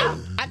like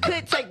I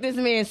couldn't take this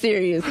man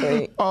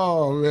seriously.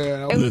 Oh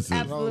man, it was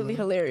absolutely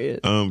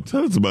hilarious.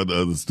 Tell us about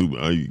the other stupid.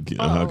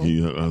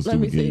 How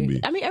stupid can you be?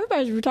 I mean,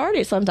 everybody's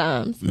retarded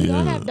sometimes. We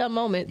all have dumb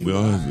moments. We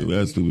all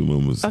have stupid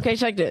moments. Okay,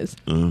 check this.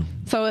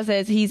 So it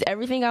says he's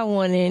everything I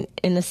wanted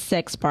in a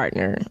sex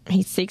partner.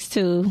 He's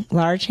 6'2",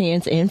 large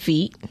hands and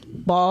feet,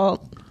 bald,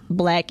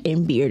 black,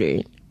 and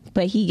bearded.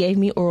 But he gave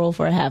me oral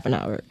for a half an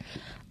hour.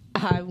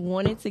 I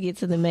wanted to get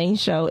to the main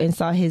show and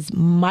saw his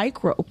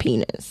micro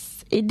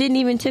penis. It didn't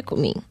even tickle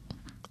me.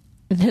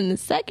 Then the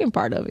second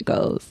part of it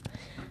goes,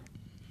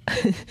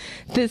 the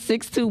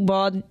 6'2",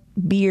 bald,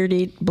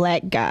 bearded,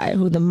 black guy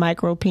who the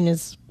micro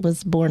penis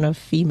was born a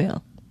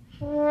female.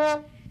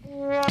 Man,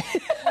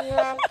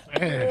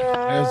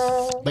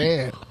 that's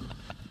bad.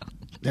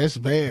 That's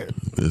bad.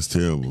 That's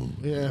terrible.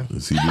 Yeah.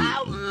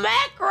 How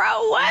macro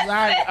was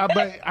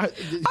it?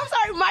 I'm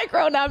sorry,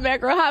 micro, not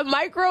macro. How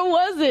micro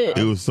was it?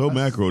 It was so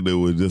macro that it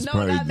was just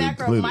probably not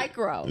macro,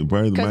 micro.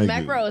 Because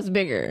macro is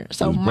bigger.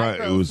 So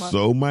it was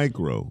so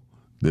micro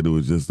that it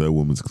was just that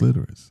woman's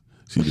clitoris.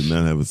 She did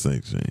not have a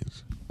sex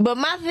change. But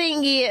my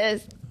thing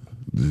is,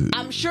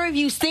 I'm sure if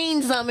you've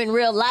seen some in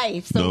real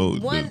life, so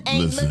one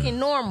ain't looking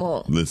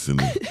normal. Listen,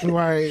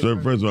 right. So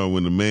first of all,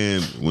 when the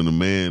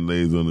man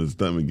lays on his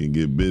stomach and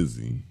get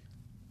busy,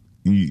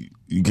 you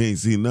can't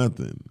see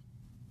nothing.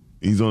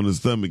 He's on his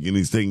stomach and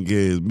he's taking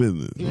care of his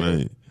business,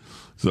 right?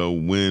 So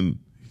when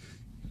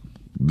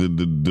the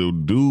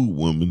dude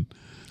woman.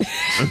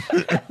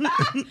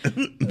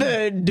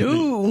 The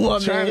dude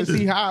woman trying to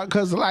see how,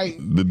 because like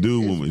the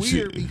dude woman,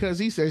 weird because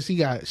he says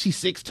she's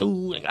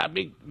 6'2" and got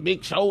big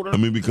shoulders. I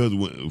mean, because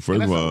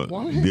first of all,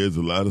 there's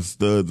a lot of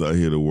studs out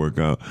here to work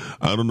out.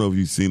 I don't know if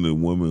you've seen a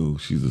woman who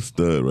she's a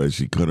stud, right?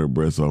 She cut her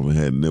breasts off and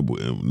had nipple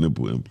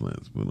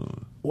implants put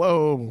on.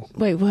 Whoa!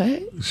 Wait,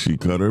 what? She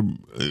cut her,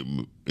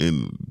 and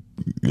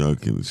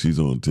she's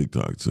on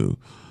TikTok too.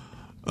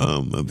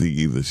 I think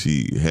either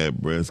she had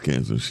breast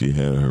cancer, she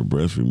had her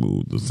breast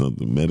removed or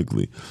something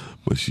medically,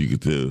 but she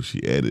could tell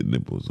she added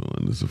nipples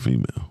on. It's a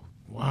female.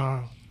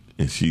 Wow.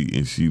 And she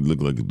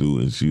looked like a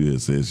dude, and she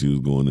had said she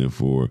was going in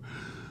for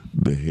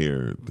the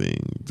hair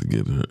thing to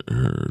get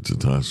her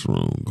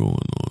testosterone going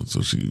on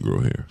so she could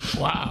grow hair.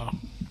 Wow.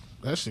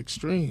 That's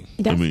extreme.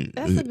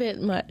 That's a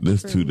bit much.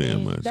 That's too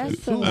damn much.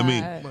 That's so I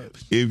mean,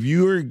 if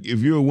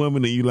you're a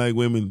woman and you like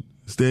women,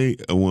 stay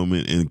a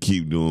woman and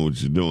keep doing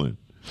what you're doing.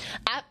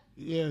 I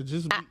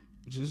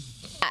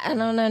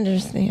don't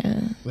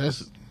understand.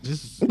 That's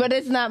just. But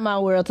it's not my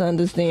world to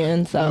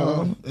understand,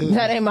 so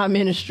that ain't my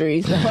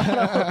ministry. So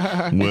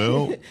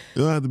well, it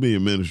don't have to be a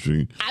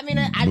ministry. I mean,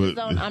 I just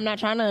don't. I'm not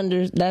trying to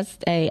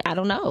understand. I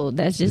don't know.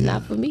 That's just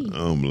not for me. I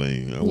don't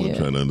blame you. I wasn't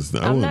trying to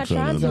understand. I'm not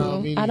trying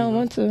to. I don't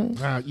want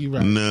to. You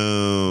right.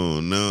 No,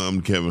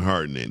 I'm Kevin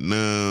Hart in it.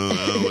 No.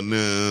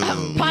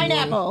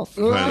 Pineapples.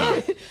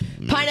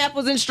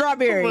 Pineapples and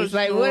strawberries.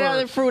 Like, what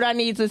other fruit I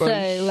need to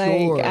say? Sure.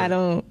 Like, I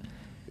don't.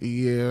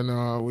 Yeah,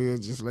 no, we'll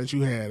just let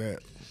you have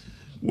that.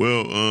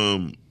 Well,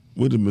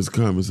 what did Miss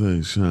Carmen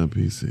say? Sean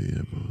P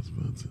said,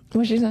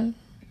 What she say?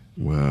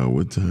 Wow,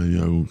 what time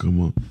y'all gonna come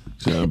on?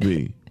 Sean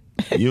P,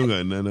 you don't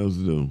got nothing else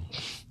to do.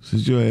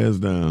 Sit your ass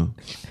down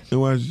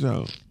and watch the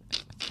show.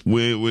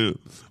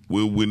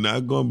 We're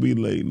not gonna be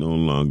late no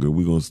longer.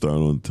 We're gonna start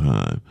on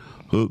time.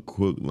 Hook,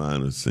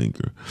 line, or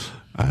sinker.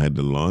 I had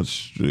to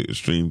launch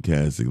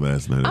Streamcastic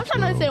last night. I'm trying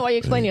to understand why you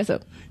explain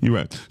yourself. You're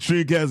right.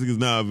 Streamcastic is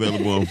now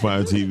available on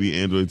Fire TV,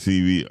 Android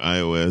TV,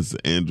 iOS,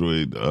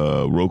 Android,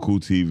 Roku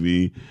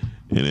TV,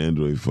 and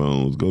Android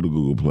phones. Go to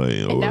Google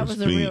Play. And that was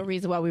the real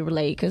reason why we were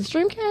late, because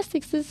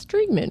Streamcastic is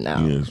streaming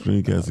now. Yeah,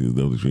 Streamcastic is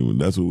definitely streaming.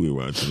 That's what we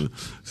were watching.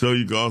 So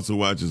you can also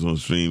watch us on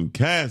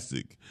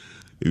Streamcastic.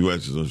 If you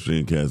watch this on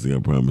Streamcasting, I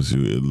promise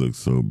you, it looks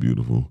so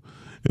beautiful.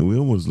 And we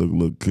almost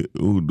look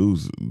ooh,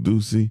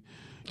 Deucey.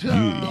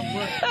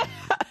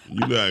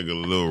 You like a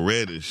little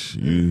reddish.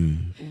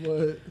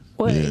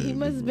 What? Yeah. He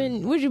must have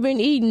been. What you been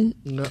eating?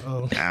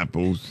 No.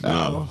 Apples.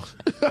 No.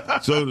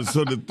 So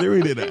the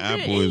theory that an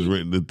apple is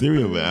red. The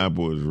theory of an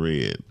apple is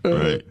red.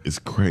 Right? It's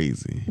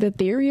crazy. The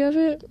theory of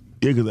it?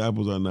 Yeah, because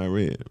apples are not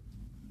red.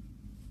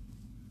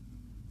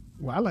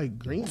 Well, I like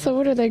green. So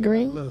what are they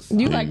green?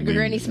 You like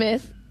Granny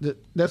Smith?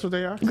 That's what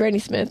they are? Granny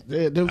Smith.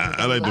 I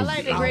like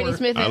the Granny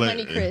Smith and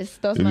Honey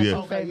Crisp. Those are my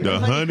two favorites. The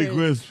Honey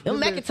Crisp. Them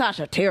Macintosh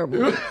are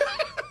terrible.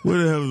 What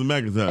the hell is a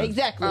Macintosh?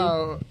 Exactly.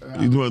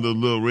 You doing the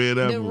little red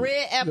apples? The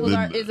red apples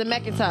is a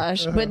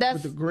Macintosh, but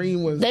that's the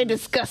green ones. They're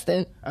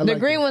disgusting. The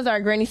green ones are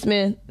Granny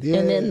Smith,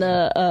 and then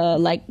the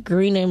like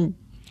green and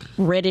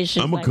reddish.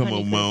 I'm gonna come up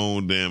with my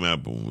own damn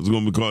apple. It's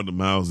gonna be called the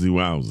Mousy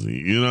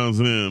Wowsy. You know what I'm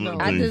saying? No,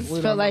 I just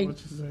feel like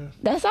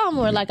that sounds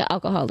more like an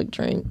alcoholic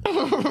drink.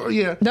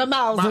 Yeah, the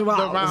Mousy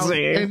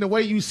Wowsy. And the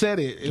way you said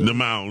it, the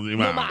Mousy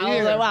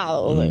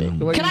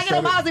Wowsy. Can I get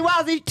a Mousy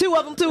Wowsy? 2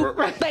 of them too.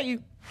 Thank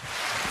you.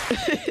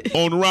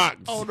 On the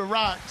rocks. On the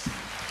rocks.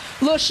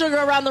 Little sugar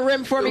around the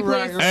rim for me,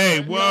 please.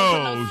 Hey,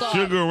 whoa,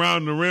 sugar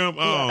around the rim?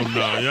 Oh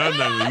no,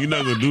 you're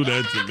not gonna do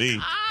that to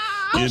me.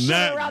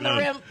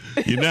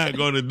 You're not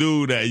going to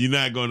do that. You're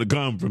not going to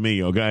come for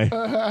me, okay?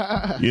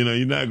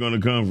 You're not going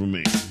to come for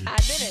me. I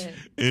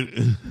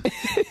didn't.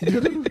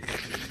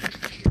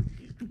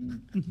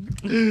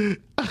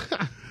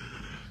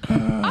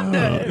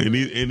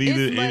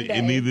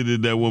 And neither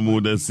did that woman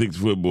with that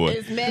 6-foot boy.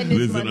 It's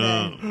Madness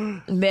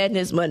Monday.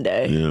 Madness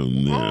Monday.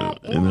 Yeah.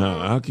 And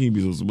how can you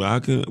be so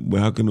smart?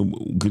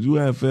 Could you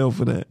have fell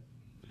for that?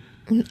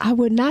 I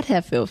would not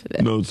have fell for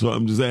that. No, so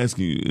I'm just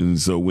asking you. And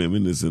so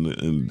women that's in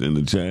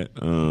the chat.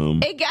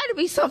 It got to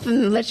be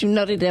something to let you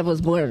know that was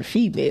born a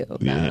female.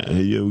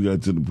 Yeah, we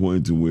got to the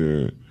point to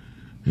where,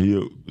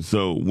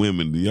 so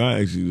women, do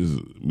y'all actually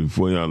just,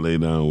 before y'all lay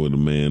down with a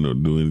man or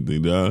do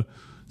anything, do y'all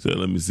say,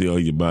 let me see all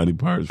your body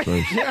parts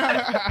first?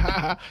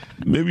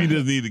 Maybe you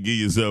just need to give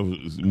yourself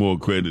more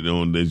credit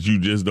on that you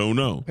just don't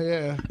know.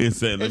 Yeah.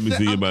 Instead, let me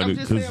see your body. I'm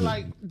just saying,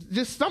 like,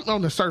 just something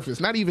on the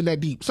surface, not even that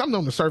deep. Something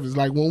on the surface,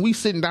 like when we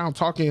sitting down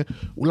talking,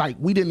 like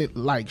we didn't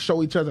like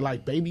show each other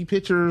like baby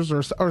pictures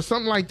or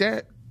something like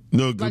that.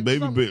 No, because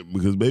baby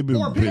pictures.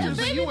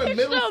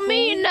 Don't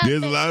mean nothing.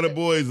 There's a lot of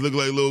boys look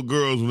like little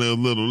girls when they're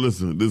little.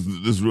 Listen, this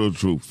is real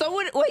truth. So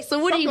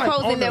what are you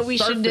posing that we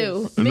should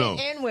do? Men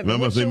and women. I'm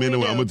going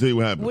to tell you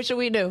what happened. What should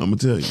we do? I'm going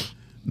to tell you.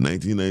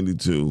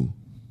 1992,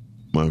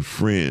 my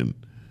friend,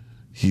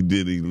 he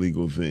did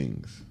illegal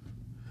things.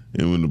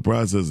 And in the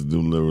process of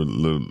doing little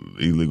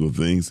illegal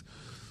things,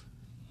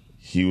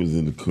 he was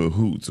in the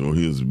cahoots, or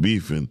he was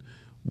beefing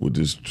with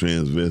this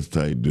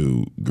transvestite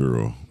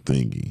girl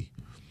thingy.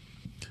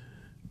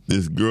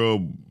 This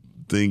girl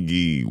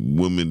thingy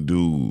woman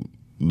dude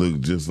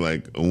looked just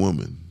like a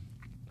woman.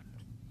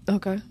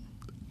 Okay.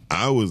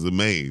 I was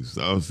amazed.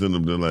 I was sitting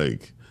up there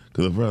like,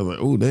 because at first I was like,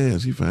 oh, damn,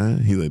 she fine.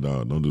 He's like,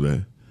 dog, don't do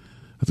that.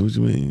 I said, what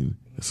you mean?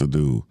 That's a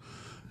dude.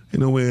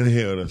 Ain't no way in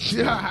hell that's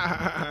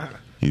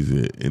He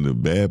said, and the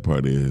bad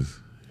part is,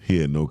 he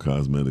had no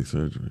cosmetic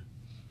surgery.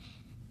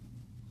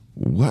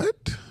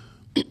 What?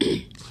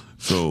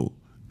 So,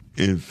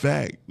 in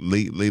fact,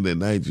 late at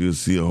night, you'll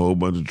see a whole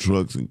bunch of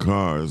trucks and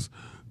cars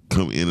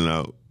come in and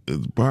out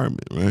of the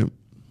apartment, right?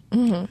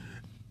 Mm-hmm.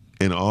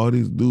 And all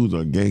these dudes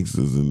are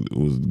gangsters, and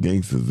was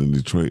gangsters in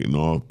Detroit and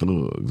all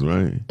thugs,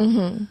 right?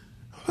 Mm-hmm.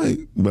 Like,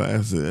 but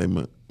I said, hey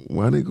man,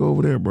 why they go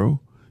over there, bro?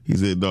 He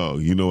said,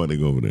 dog, you know why they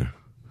go over there.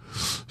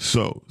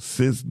 So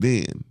since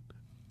then,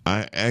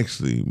 I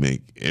actually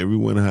make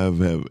everyone I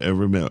have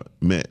ever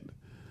met.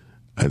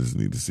 I just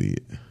need to see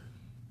it.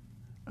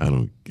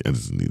 I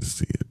just need to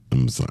see it.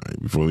 I'm sorry.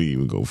 Before we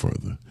even go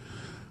further.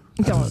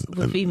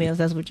 With females,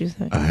 that's what you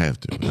say. I have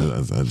to. I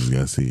just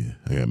gotta see it.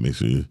 I gotta make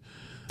sure.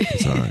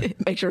 Sorry.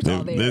 Make sure it's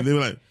all there. They were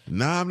like,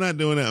 "Nah, I'm not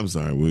doing that." I'm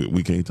sorry.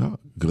 We can't talk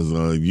because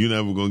you're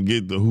never gonna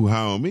get the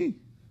who-how on me.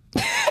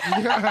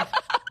 The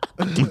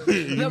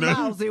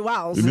mousy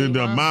wowsy.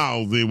 The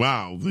mousy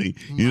wowsy.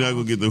 You're not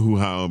gonna get the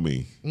hoo-ha on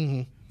me.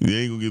 Mm-hmm. You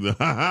ain't gonna get the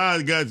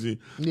ha-ha, got you.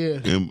 Yeah.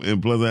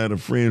 And plus, I had a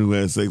friend who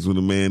had sex with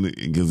a man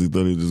because he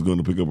thought he was just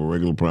gonna pick up a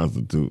regular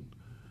prostitute.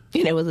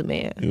 And it was a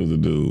man. It was a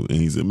dude. And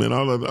he said, man,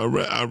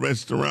 I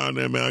reached around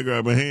there, man. I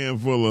grabbed a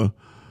handful of...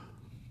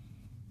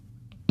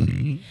 I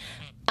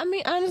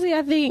mean, honestly,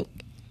 I think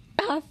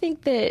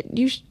that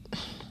you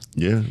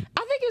Yeah.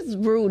 I think it's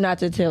rude not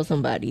to tell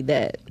somebody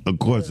that. Of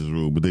course it's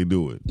rude, but they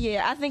do it.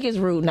 Yeah, I think it's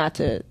rude not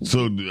to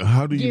So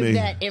how do you give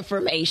that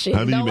information.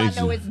 How do you I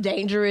know it's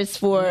dangerous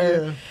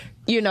for,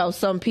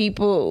 some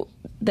people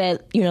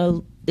that,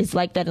 it's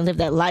like that and live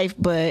that life,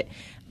 but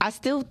I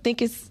still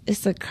think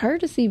it's a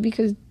courtesy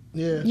because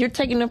you're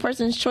taking a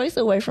person's choice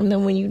away from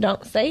them when you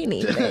don't say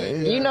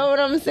anything. You know what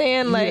I'm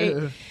saying? Like,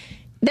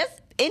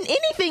 that's in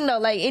anything though,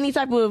 like any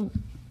type of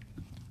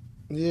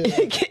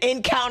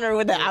encounter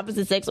with the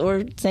opposite sex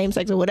or same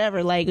sex or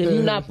whatever, like if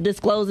you're not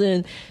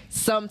disclosing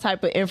some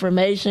type of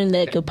information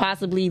that could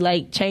possibly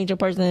like change a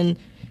person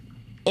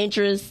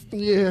interest.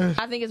 Yeah.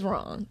 I think it's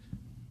wrong.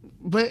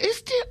 But it's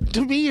still,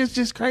 to me, it's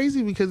just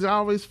crazy because I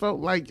always felt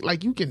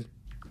like you can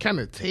kind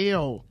of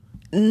tell.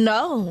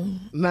 No.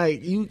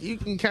 Like, you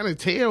can kind of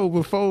tell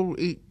before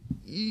it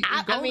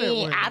I go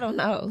mean, that way. I don't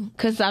know.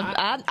 Because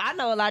I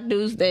know a lot of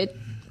dudes that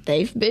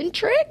they've been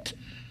tricked.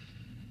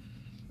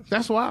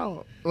 That's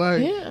wild.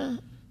 Like, Yeah.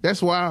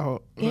 that's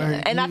wild. Yeah.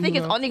 Like, And I think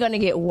it's only going to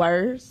get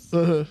worse.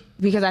 Uh-huh.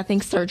 Because I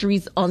think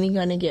surgery's only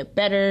going to get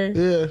better.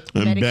 Yeah.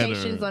 And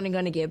Medication's better. only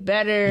going to get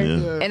better.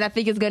 Yeah. And I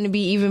think it's going to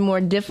be even more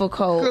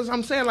difficult. Because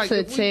I'm saying, like, to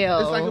if we, tell.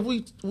 it's like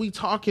if we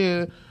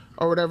talking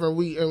or whatever,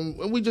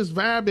 and we just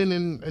vibing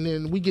and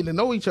then we getting to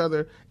know each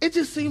other. It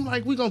just seemed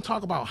like we gonna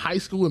talk about high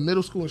school and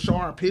middle school and show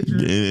our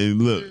pictures.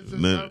 And look,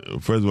 now,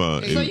 first of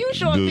all, So you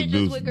showing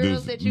pictures with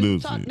girls that you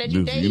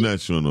dated? You're not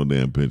showing no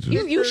damn pictures.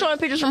 You showing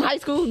pictures from high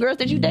school girls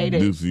that you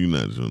dated? Deuce, you're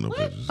not showing no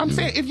pictures. I'm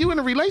saying if you're in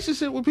a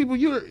relationship with people,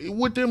 you're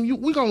with them.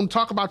 We gonna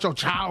talk about your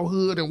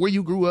childhood and where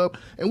you grew up,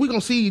 and we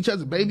gonna see each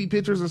other's baby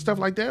pictures and stuff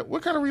like that.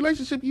 What kind of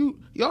relationship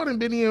y'all done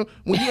been in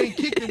when you ain't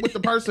kicked it with the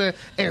person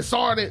and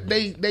saw that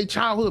they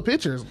childhood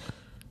pictures?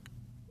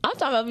 I'm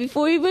talking about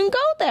before you even go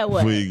that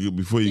way.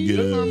 Before you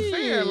get That's what I'm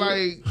saying.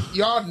 Like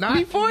y'all not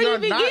Before you y'all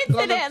even not get to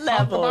gonna that talk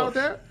level. about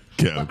that.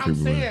 Yeah, But I'm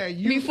saying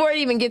you. Before it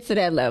even gets to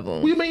that level.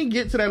 What do you mean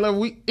get to that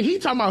level? He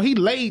talking about he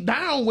laid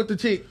down with the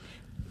chick.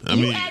 I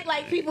You mean, act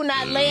like people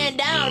not laying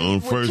down on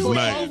with first 2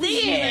 night.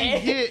 days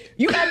in. Yeah.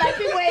 You act like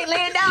people ain't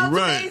laying down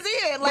Right. 2 days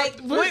in.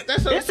 Like, But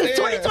that's what this I'm is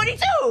saying.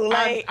 2022.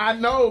 Like, I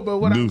know, but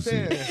what Deucey, I'm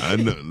saying. I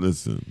know.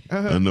 Listen,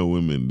 I know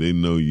women. They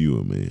know you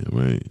a man,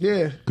 right?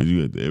 Yeah. Because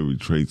you got every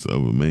traits of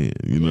a man.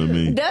 You know what I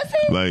mean? does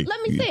he? Like,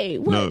 Let me see.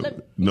 What? No, Let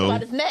me, no,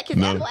 about his neck, his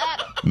no, apple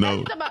Adam.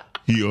 no. Talk about-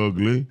 He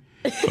ugly.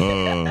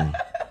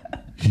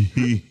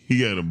 He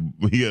got a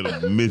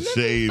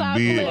misshaved Stop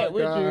beard. playing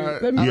with you.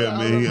 God. Let me Yeah,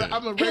 man. Yeah.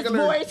 I'm a His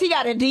regular. voice, he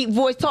got a deep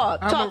voice.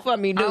 Talk for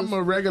me, dude. I'm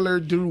a regular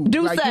dude.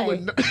 Do Like, you say.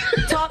 would know-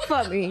 Talk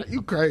for me.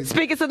 You crazy.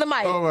 Speaking to the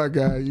mic. Oh my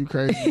God, you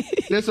crazy.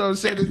 That's what I'm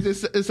saying.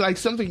 It's like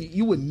something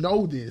you would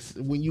know this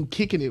when you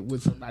kicking it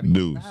with somebody. you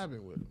Dudes.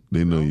 vibing with.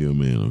 They know you're a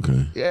man,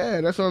 okay?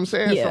 Yeah, that's what I'm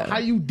saying. Yeah. So how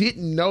you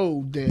didn't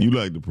know that? You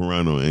like the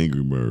piranha on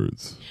Angry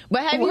Birds.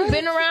 But have you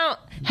been around?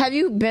 Have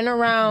you been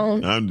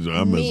around I'm messing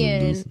with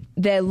men this.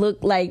 that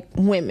look like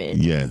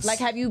women? Yes. Like,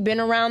 have you been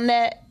around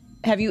that?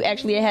 Have you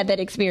actually had that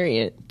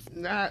experience?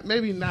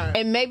 Maybe not.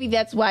 And maybe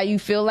that's why you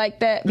feel like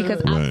that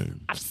because Right.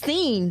 I've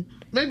seen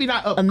Maybe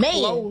not up a man.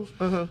 close.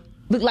 Uh-huh.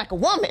 look like a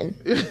woman,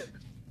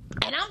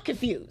 and I'm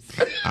confused.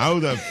 I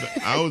was at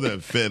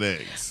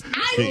FedEx.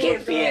 I'm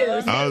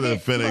confused. I was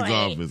at FedEx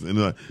office, and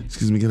they're like,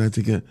 "Excuse me, can I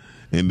take a?"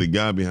 And the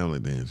guy behind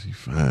was like, "Damn, she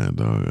fine,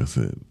 dog." I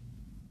said,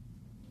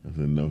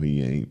 "No,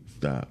 he ain't.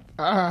 Stop."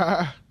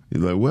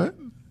 He's like, "What?"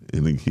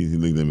 And then he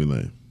looked at me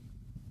like,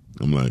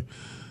 "I'm like,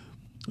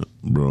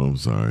 bro, I'm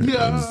sorry.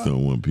 I just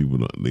don't want people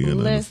to they gotta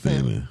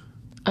understand that."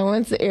 I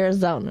went to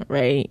Arizona,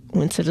 right?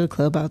 Went to the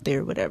club out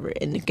there, whatever.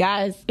 And the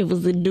guys, it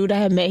was a dude I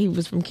had met. He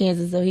was from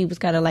Kansas, so he was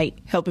kind of like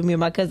helping me and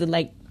my cousin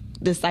like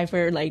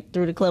decipher like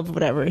through the club or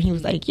whatever. And he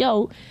was like,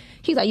 y'all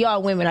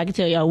women. I can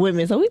tell y'all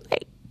women. So we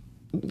like,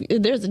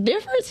 there's a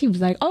difference. He was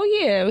like, oh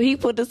yeah. He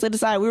put us to the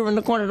side. We were in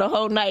the corner the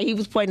whole night. He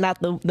was pointing out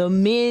the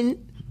men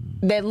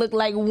that looked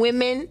like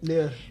women.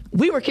 Yeah.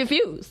 We were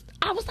confused.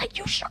 I was like,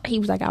 you sure? He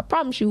was like, I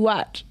promise you,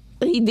 watch.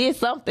 He did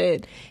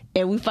something,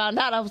 and we found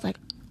out. I was like,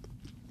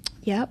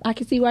 yep, I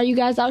can see why you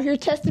guys out here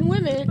testing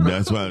women.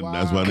 That's why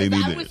they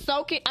need I it. was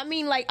soaking. I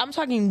mean, like, I'm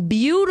talking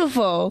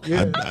beautiful.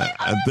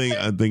 I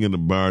think in the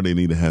bar they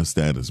need to have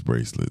status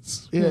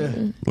bracelets. Yeah.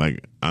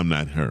 Like, I'm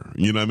not her.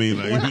 You know what I mean?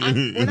 Like, When I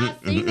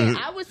seen it,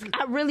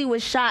 I really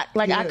was shocked.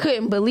 Like, I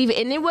couldn't believe it,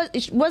 and it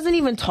wasn't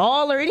even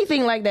tall or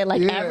anything like that.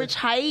 Like average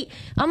height.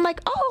 I'm like,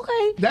 oh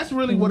okay. That's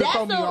really what it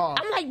threw me off.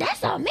 I'm like,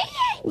 that's a man.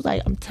 He was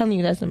like, I'm telling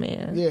you, that's a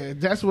man. Yeah,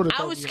 that's what it I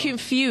threw was me off.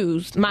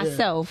 confused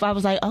myself. I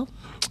was like, oh,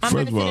 I'm First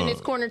gonna of sit in all,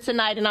 this corner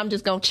tonight, and I'm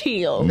just gonna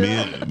chill.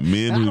 men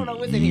I don't know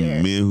what's in here.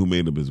 who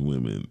made up as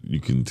women, you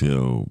can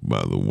tell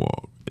by the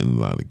walk in a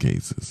lot of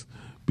cases,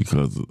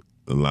 because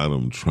a lot of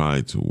them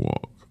try to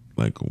walk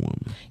like a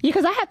woman. Yeah,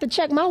 because I have to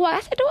check my walk. I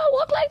said, do I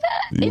walk like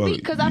that?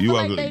 Because I feel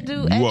like they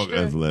do. You walk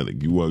extra.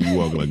 athletic. You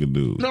walk like a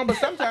dude. No, but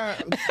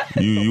sometimes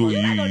You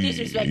I don't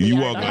disrespect you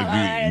you. walk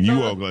you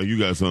walk like you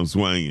got something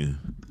swinging.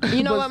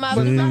 You know what, my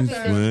but my-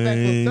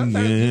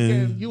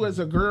 sometimes you as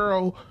a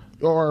girl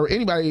or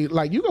anybody,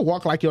 like, you can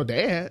walk like your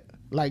dad.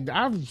 Like,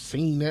 I've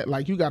seen that.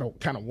 Like, you gotta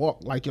kind of walk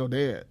like your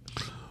dad.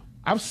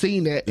 I've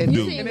seen that. And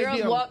Dude. See and girls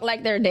it be a- walk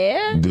like their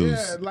dad. Dude,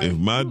 Yeah, like- if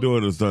my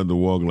daughter started to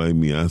walk like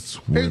me, I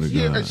swear to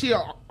God. and she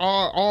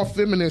all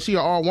feminine. She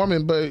all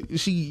woman, but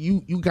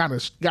you gotta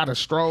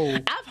stroll.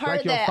 I've heard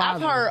like your that.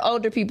 I've father. heard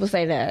older people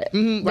say that.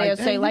 They'll like,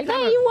 say hey, like, you "Hey,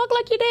 kinda- you walk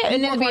like your dad,"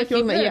 and then walk be a like your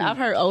female. daddy. Yeah, I've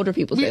heard older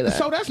people say that.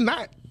 So that's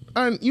not,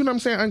 you know what I'm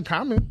saying,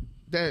 uncommon.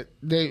 That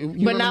they. You know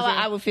But what now I'm saying?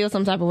 I would feel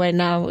some type of way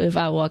now if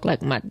I walk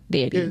like my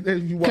daddy. Yeah,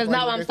 if you walk Because like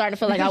now your I'm dad. starting to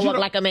feel like I Because you walk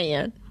don't- like a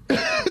man.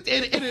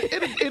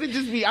 It'll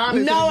just be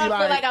honest. No, and I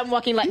be feel like I'm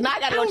walking like. Now I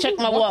gotta go check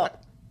my walk.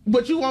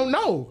 But you won't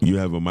know. You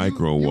have a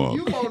micro walk.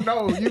 You won't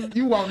know.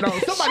 You won't know.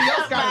 Somebody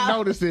else got to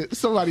notice it.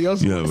 Somebody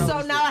else. You have a-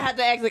 So now I have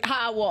to ask like,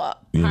 how I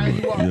walk. You How have,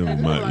 you walk. you have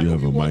a, you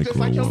have a walk just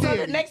micro like your walk. So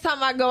dad. the next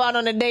time I go out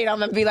on a date, I'm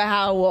gonna be like,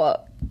 how I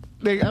walk.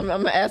 I'm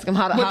gonna ask him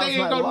how But how's they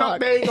ain't my gonna know. walk.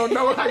 They ain't gonna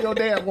know how your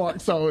dad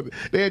walks. So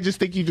they just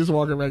think you just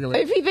walking regular.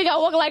 If he think I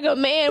walk like a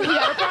man, we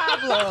got a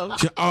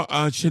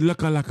problem. She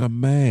look like a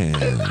man.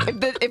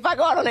 If I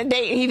go out on a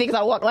date and he thinks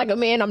I walk like a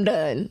man, I'm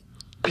done.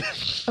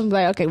 I'm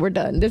like, okay, we're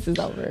done. This is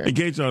over. In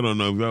case y'all don't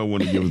know, if y'all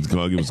want to give us a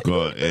call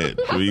at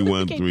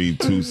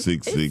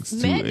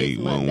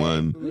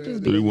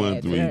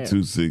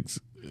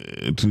 313-266-2811.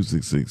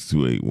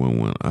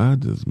 313-266-2811. I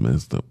just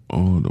messed up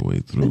all the way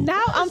through.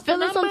 Now I'm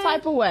feeling some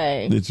type of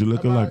way. Did you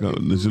look like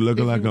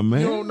a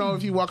man? You don't know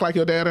if you walk like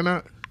your dad or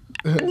not.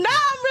 No, I'm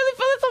really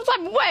feeling some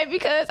type of way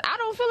because I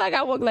don't feel like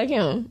I walk like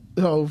him.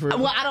 Oh, for real.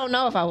 Well, I don't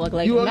know if I walk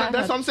like You him. will not,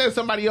 that's what I'm saying.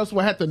 Somebody else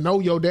will have to know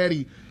your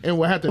daddy and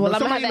will have to know Well,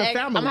 I'm gonna somebody in the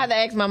have family. to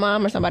ask my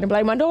mom or somebody. Be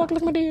like, my dog walk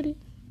like my daddy.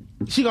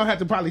 She gonna have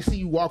to probably see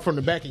you walk from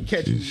the back and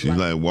catch you. She's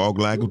like walk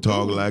like him,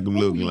 talk like him,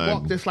 look you like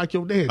walk him. just like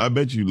your dad. I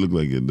bet you look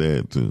like your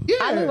dad too. Yeah,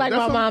 I look like that's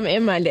my what- mom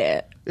and my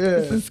dad. Yeah.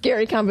 It's a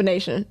scary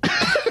combination.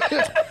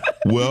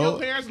 Well, Your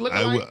parents look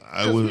I alike. would-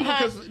 I would-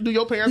 Because do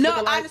your parents No,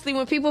 look alike? honestly,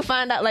 when people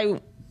find out,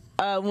 like,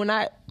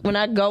 when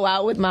I go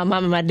out with my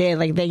mom and my dad,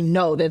 like, they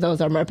know that those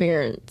are my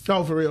parents.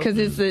 No, for real. Because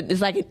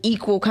it's like an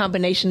equal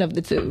combination of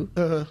the two.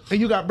 And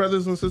you got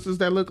brothers and sisters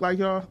that look like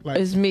y'all? Like,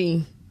 It's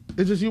me.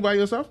 it's just you by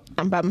yourself?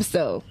 I'm by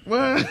myself.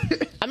 Well,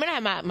 I mean, I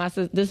have my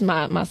sister. This is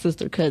my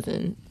sister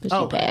cousin. But she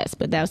Oh. passed,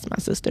 but that's my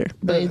sister.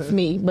 But it's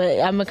me. But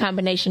I'm a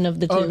combination of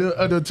the two.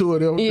 the two of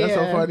them. yeah, That's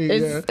so funny.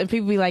 Yeah. And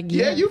people be like,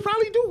 Yeah, you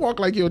probably do walk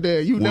like your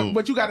dad. You know, Well-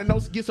 but you got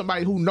to get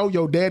somebody who know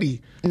your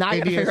daddy. Now I And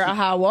got to then figure out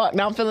how I walk.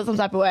 Now I'm feeling some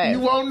type of way. You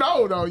won't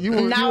know though. You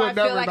will Now I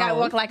never feel like I know.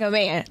 walk like a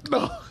man.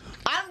 No.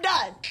 I'm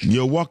done.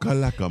 you walk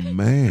like a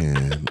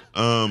man.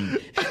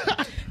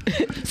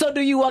 So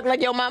do you walk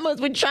like your mama?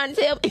 Is what you trying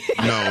to tell me?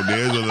 No,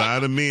 there's a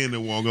lot of men that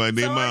walk like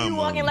their So mama. are you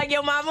walking like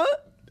your mama?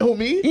 Who,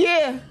 me?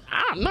 Yeah.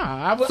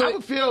 Nah, I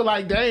would feel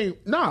like they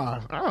ain't. Nah,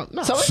 I don't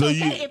know. So it's So okay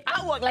you- if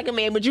I walk like a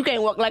man, but you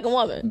can't walk like a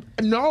woman.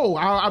 No,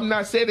 I'm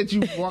not saying that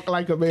you walk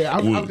like a man.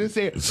 I'm just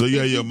saying. So you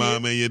have if your did-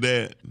 mom and your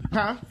dad?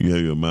 Huh? You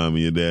have your mom and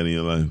your dad in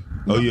your life?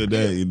 Oh, your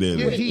dad.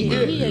 Yeah,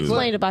 He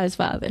explained about his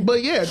father.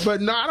 But yeah,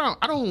 but no, I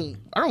don't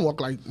walk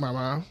like my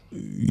mom.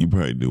 You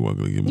probably do walk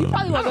like your mom. You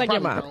probably walk I like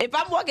your probably mom. don't. If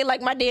I'm walking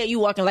like my dad, you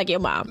walking like your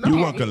mom. You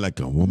walking like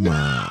a woman.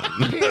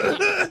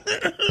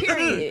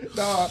 Period.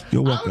 You're I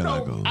walking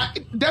don't know. like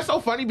a. That's so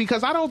funny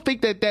because I don't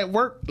think that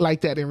worked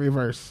like that in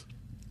reverse.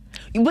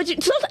 But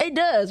it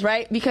does,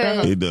 right?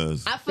 Because It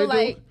does. I feel They do?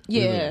 like,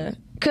 yeah.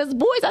 Because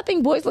I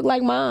think boys look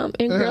like mom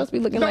and girls be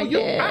looking No, like you,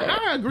 dad.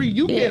 I agree.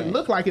 You can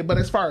look like it, but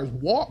as far as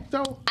walk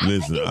though,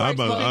 Listen, it I was works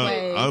both about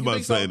ways. I was about to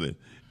You say think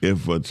that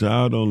if a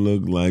child don't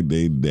look like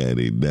they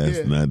daddy, that's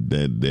Yeah. not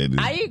that daddy's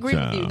I agree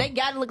child. with you. They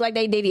gotta look like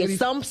they daddy at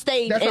some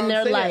stage That's what in I'm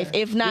their saying. life.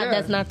 If not, Yeah.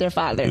 that's not their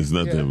father. It's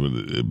not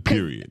that,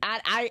 period.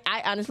 I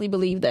honestly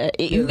believe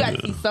that. You got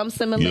to see some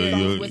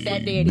similarities with that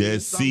daddy.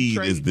 That seed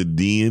trait. is the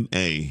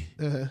DNA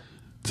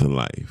to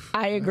life.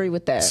 I agree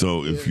with that.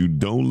 So if you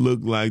don't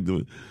look like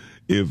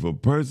if a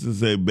person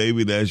say,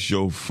 "Baby, that's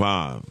your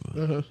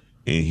father,"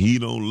 and he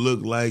don't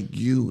look like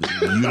you,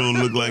 and you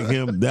don't look like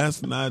him,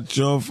 that's not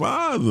your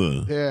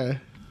father.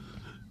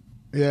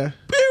 yeah.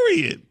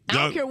 Period. I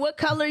don't care what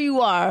color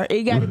you are.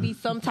 It got to be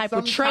some type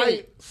of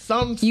trait.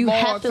 Some You small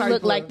have to type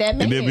look of- like that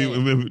man.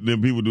 And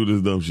then people do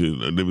this dumb shit.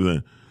 They be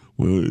like,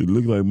 "Well, it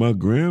look like my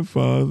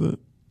grandfather."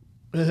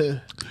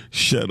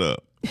 Shut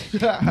up.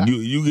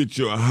 You get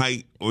your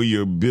height or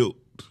your built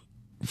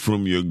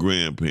from your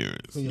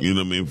grandparents. You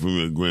know what I mean? From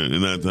your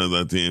and 9 times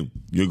out of 10,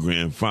 your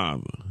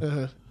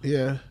grandfather.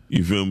 Yeah.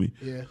 You feel me?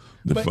 Yeah.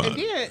 The But father.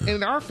 again,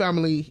 in our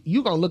family,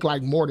 you gonna look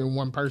like more than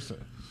one person.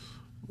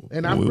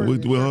 And I'm Well, pretty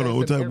hold sure on.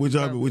 What that's in type? What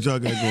every y'all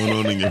got going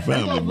on in your You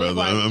family, gonna look brother?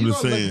 like- I'm you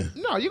just gonna saying.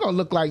 Look, you're gonna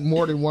look like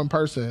more than one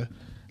person.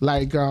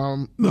 Like,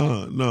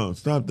 No,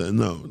 stop that.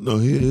 No.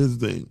 Here's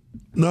the thing.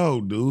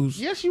 No, dudes.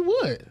 yes, you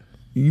would.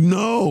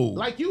 No.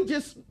 Like you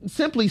just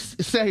simply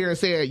sat here and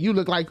said you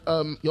look like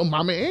your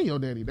mama and your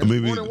daddy. That's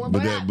Maybe- more than one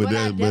but person. that- I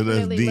that's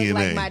definitely look DNA.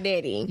 like my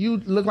daddy. You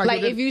look like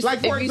Like your if you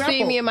like, for if you see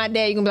example- me and my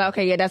dad, you can be like,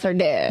 okay, yeah, that's her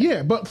dad.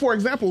 yeah. But for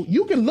example,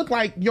 you can look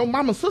like your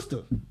mama's sister.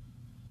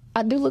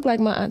 I do look like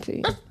my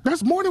auntie.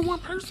 That's more than one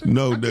person.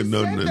 No, I just said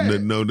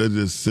that. that's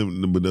just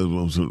simple. But that's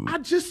what I'm saying. I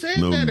just said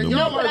No, that, and no.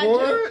 y'all No, but like, I do.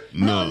 what?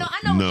 No,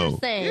 I know what you're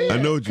saying. I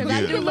know what you Because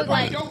I did. do look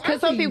like. Your Because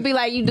some auntie. people be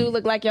like, you do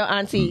look like your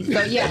auntie.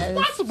 So yes,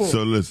 Possible.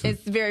 So listen,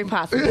 it's very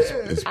possible.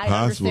 it's I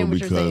possible understand what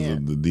you're because saying.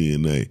 of the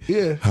DNA.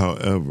 Yeah.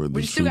 However,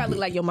 But you still gotta look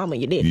like your mama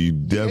and your daddy. you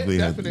definitely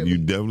have to. definitely. You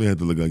definitely have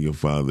to look like your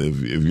father.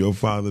 If your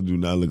father do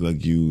not look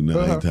like you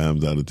 9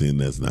 times out of 10,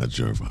 that's not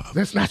your father.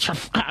 That's not your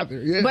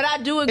father. Yeah. But I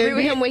do agree And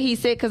with then him when he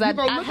said because I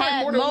gonna look like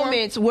had more than one.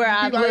 moments where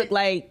I Be like- look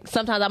like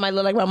sometimes I might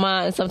look like my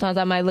mom and sometimes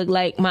I might look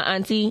like my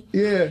auntie.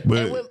 yeah.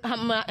 But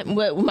And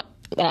with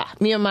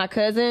me and my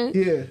cousin.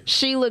 Yeah.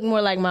 She looked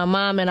more like my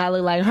mom, and I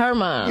look like her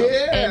mom.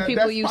 Yeah, and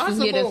people that's used to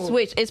get a possible.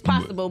 switch. It's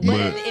possible, but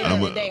at the end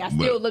of the day, I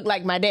still look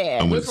like my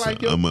dad. I'm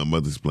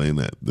about to explain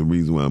that. The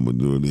reason why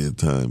majority of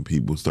the time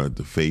people start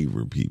to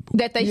favor people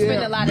That they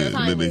spend a lot of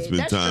time that they with. spend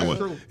That's time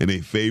true. with, and they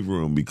favor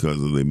them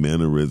because of their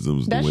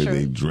mannerisms, That's the way true.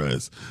 they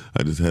dress.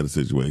 I just had a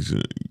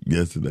situation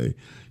yesterday.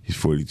 He's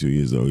 42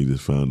 years old. He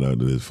just found out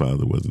that his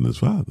father wasn't his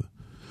father.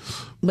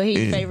 But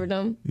he And- favored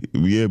them.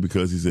 Yeah,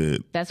 because he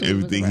said That's what he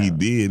was everything he around.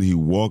 did, he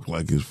walked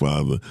like his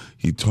father.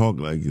 He talked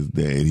like his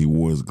dad. He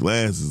wore his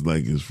glasses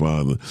like his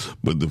father.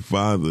 But the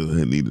father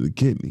had needed a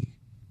kidney.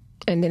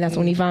 And then that's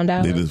when he found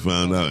out. They just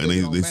found out, and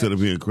they sat up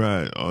here and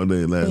cried all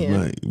day last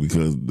night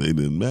because they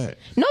didn't match.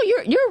 No,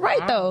 you're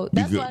right though.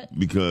 That's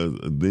Because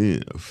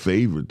then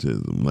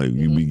favoritism, like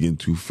you begin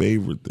to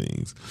favor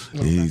things.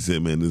 And he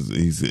said, man,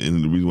 he said,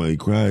 and the reason why he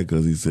cried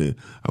because he said,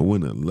 I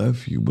wouldn't have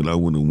left you, but I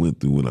wouldn't have went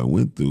through what I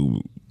went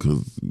through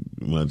because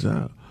my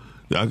child.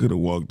 I could have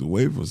walked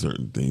away from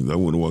certain things. I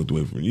wouldn't have walked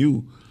away from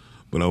you,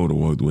 but I would have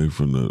walked away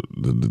from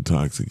the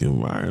toxic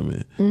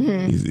environment.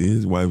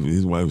 His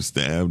wife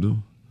stabbed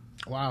him.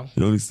 Wow.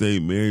 He only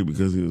stayed married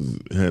because he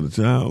had a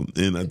child.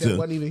 And I That tell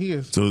wasn't even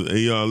his. so, hey,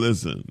 y'all,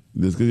 listen.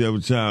 Just because you have a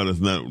child, that's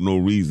not no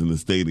reason to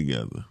stay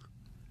together.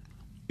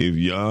 If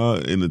y'all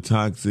in a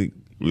toxic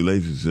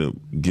relationship,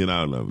 get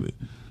out of it.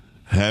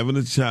 Having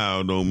a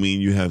child don't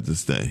mean you have to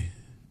stay.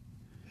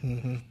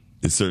 In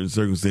certain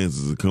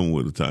circumstances that come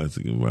with a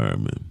toxic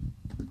environment.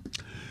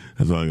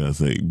 That's all I gotta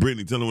say.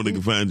 Brittany, tell them where they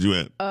can find you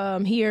at.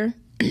 here.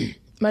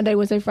 Monday,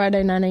 Wednesday,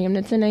 Friday, 9 a.m.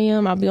 to 10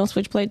 a.m. I'll be on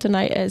Switchplay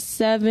tonight at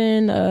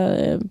 7.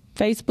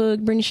 Facebook,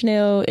 Brittany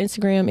Chanel.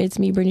 Instagram, it's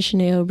me, Brittany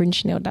Chanel,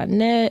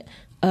 BrittanyChanel.net.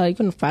 You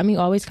can find me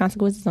Always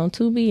Consequences on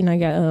Tubi, and I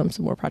got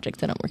some more projects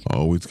that I'm working on.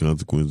 Always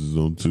Consequences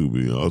on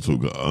Tubi.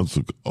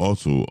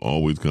 Also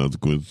Always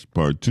Consequences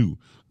Part 2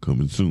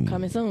 coming soon.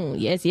 Coming soon.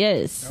 Yes.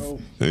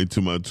 Hey,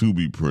 to my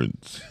Tubi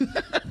prince.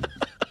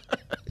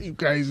 You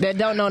crazy. That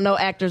don't know no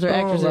actors or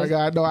actresses. Oh my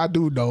God, no, I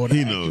do know that.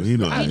 He know. He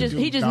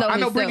just know I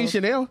know himself. Brittany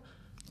Chanel.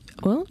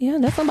 Well, yeah,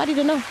 that's somebody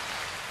to know.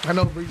 I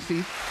know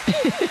Brittany.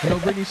 I know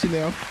Brittany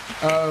Chanel.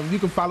 You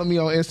can follow me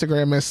on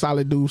Instagram at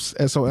Solid Deuce,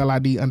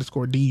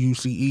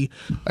 SOLID_DUCE.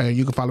 And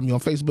you can follow me on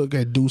Facebook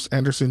at Deuce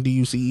Anderson,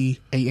 DUCE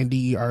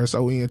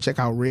ANDERSON. Check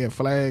out Red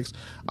Flags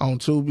on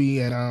Tubi,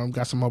 and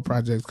got some more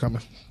projects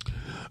coming.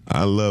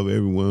 I love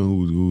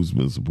everyone who's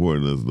been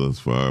supporting us thus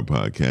far.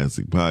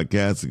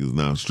 Podcastic is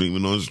now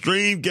streaming on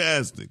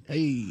Streamcastic.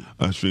 Hey.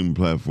 Our streaming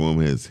platform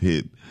has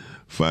hit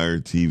Fire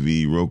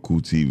TV, Roku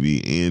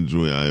TV,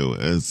 Android,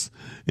 iOS,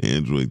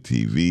 Android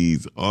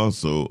TVs,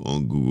 also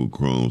on Google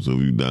Chrome. So if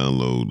you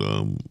download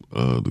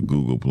the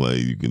Google Play,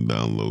 you can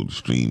download the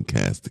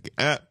Streamcastic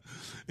app.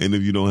 And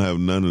if you don't have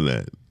none of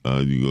that,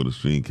 you go to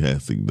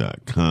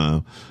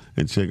streamcastic.com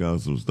and check out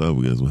some stuff.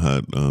 We got some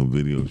hot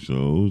video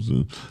shows.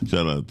 And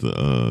shout out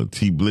to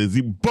T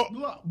Blizzy.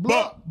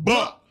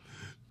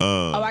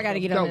 I got to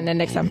get on that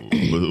next time.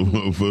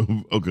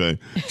 Okay.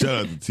 Shout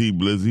out to T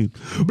Blizzy.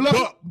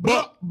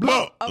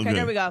 Okay,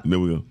 there we go. There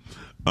we go.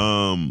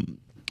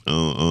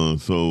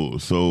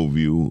 Soul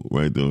View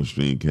right there on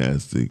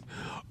Streamcastic.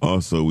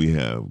 Also, we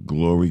have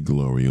Glory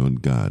on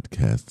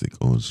Godcastic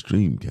on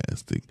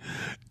Streamcastic.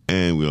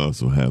 And we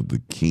also have The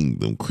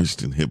Kingdom,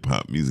 Christian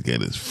hip-hop music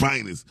at its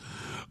finest.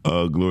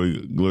 Glory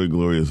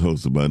is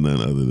hosted by none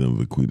other than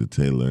Vaquita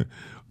Taylor,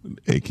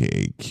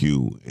 a.k.a.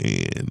 Q,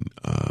 and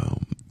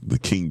The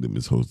Kingdom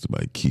is hosted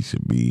by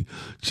Keisha B.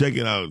 Check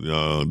it out,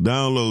 y'all.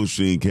 Download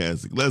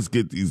Streamcastic. Let's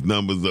get these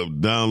numbers up.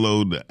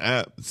 Download the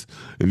apps.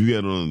 If you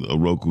got it on a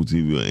Roku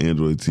TV or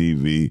Android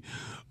TV,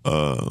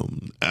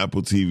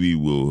 Apple TV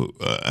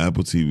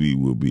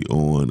will be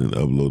on and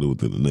uploaded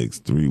within the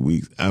next 3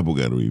 weeks. Apple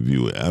got to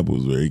review it.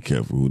 Apple's very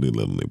careful who they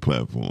let on their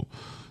platform.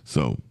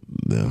 So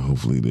now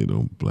hopefully they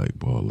don't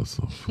blackball us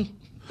off.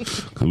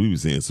 Because we be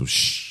saying some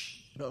shh.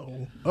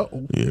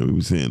 Uh-oh. Yeah, we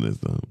be saying that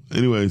stuff.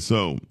 Anyway,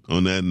 so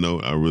on that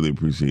note, I really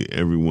appreciate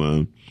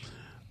everyone.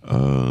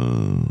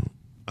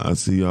 I'll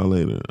see y'all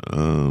later.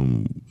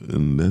 And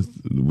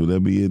would that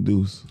be it,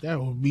 Deuce? That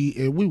will be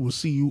it. We will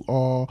see you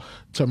all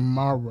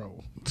tomorrow.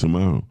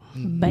 Tomorrow.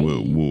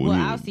 Baby.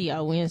 I'll see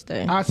y'all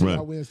Wednesday. I'll see Right.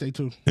 y'all Wednesday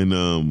too. And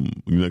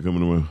you're not coming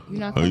tomorrow? You're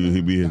not Oh, coming?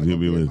 he'll be Gotta here. He'll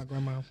go be get here. my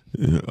grandma.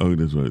 Yeah, oh,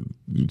 that's right.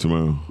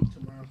 Tomorrow.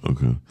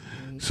 Okay.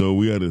 So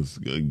we got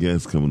a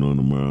guest coming on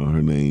tomorrow.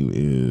 Her name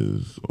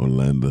is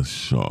Orlando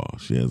Shaw.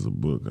 She has a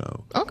book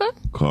out Okay.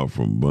 called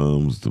From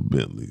Bums to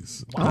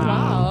Bentleys. Oh,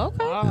 wow.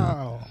 Okay.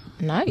 Wow.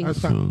 Nice.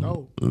 That's kind of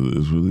dope.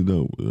 It's really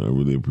dope. I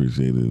really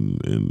appreciate it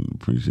and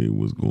appreciate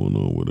what's going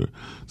on with her.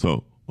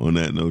 So on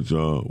that note,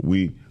 y'all,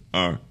 we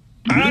are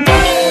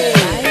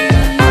out.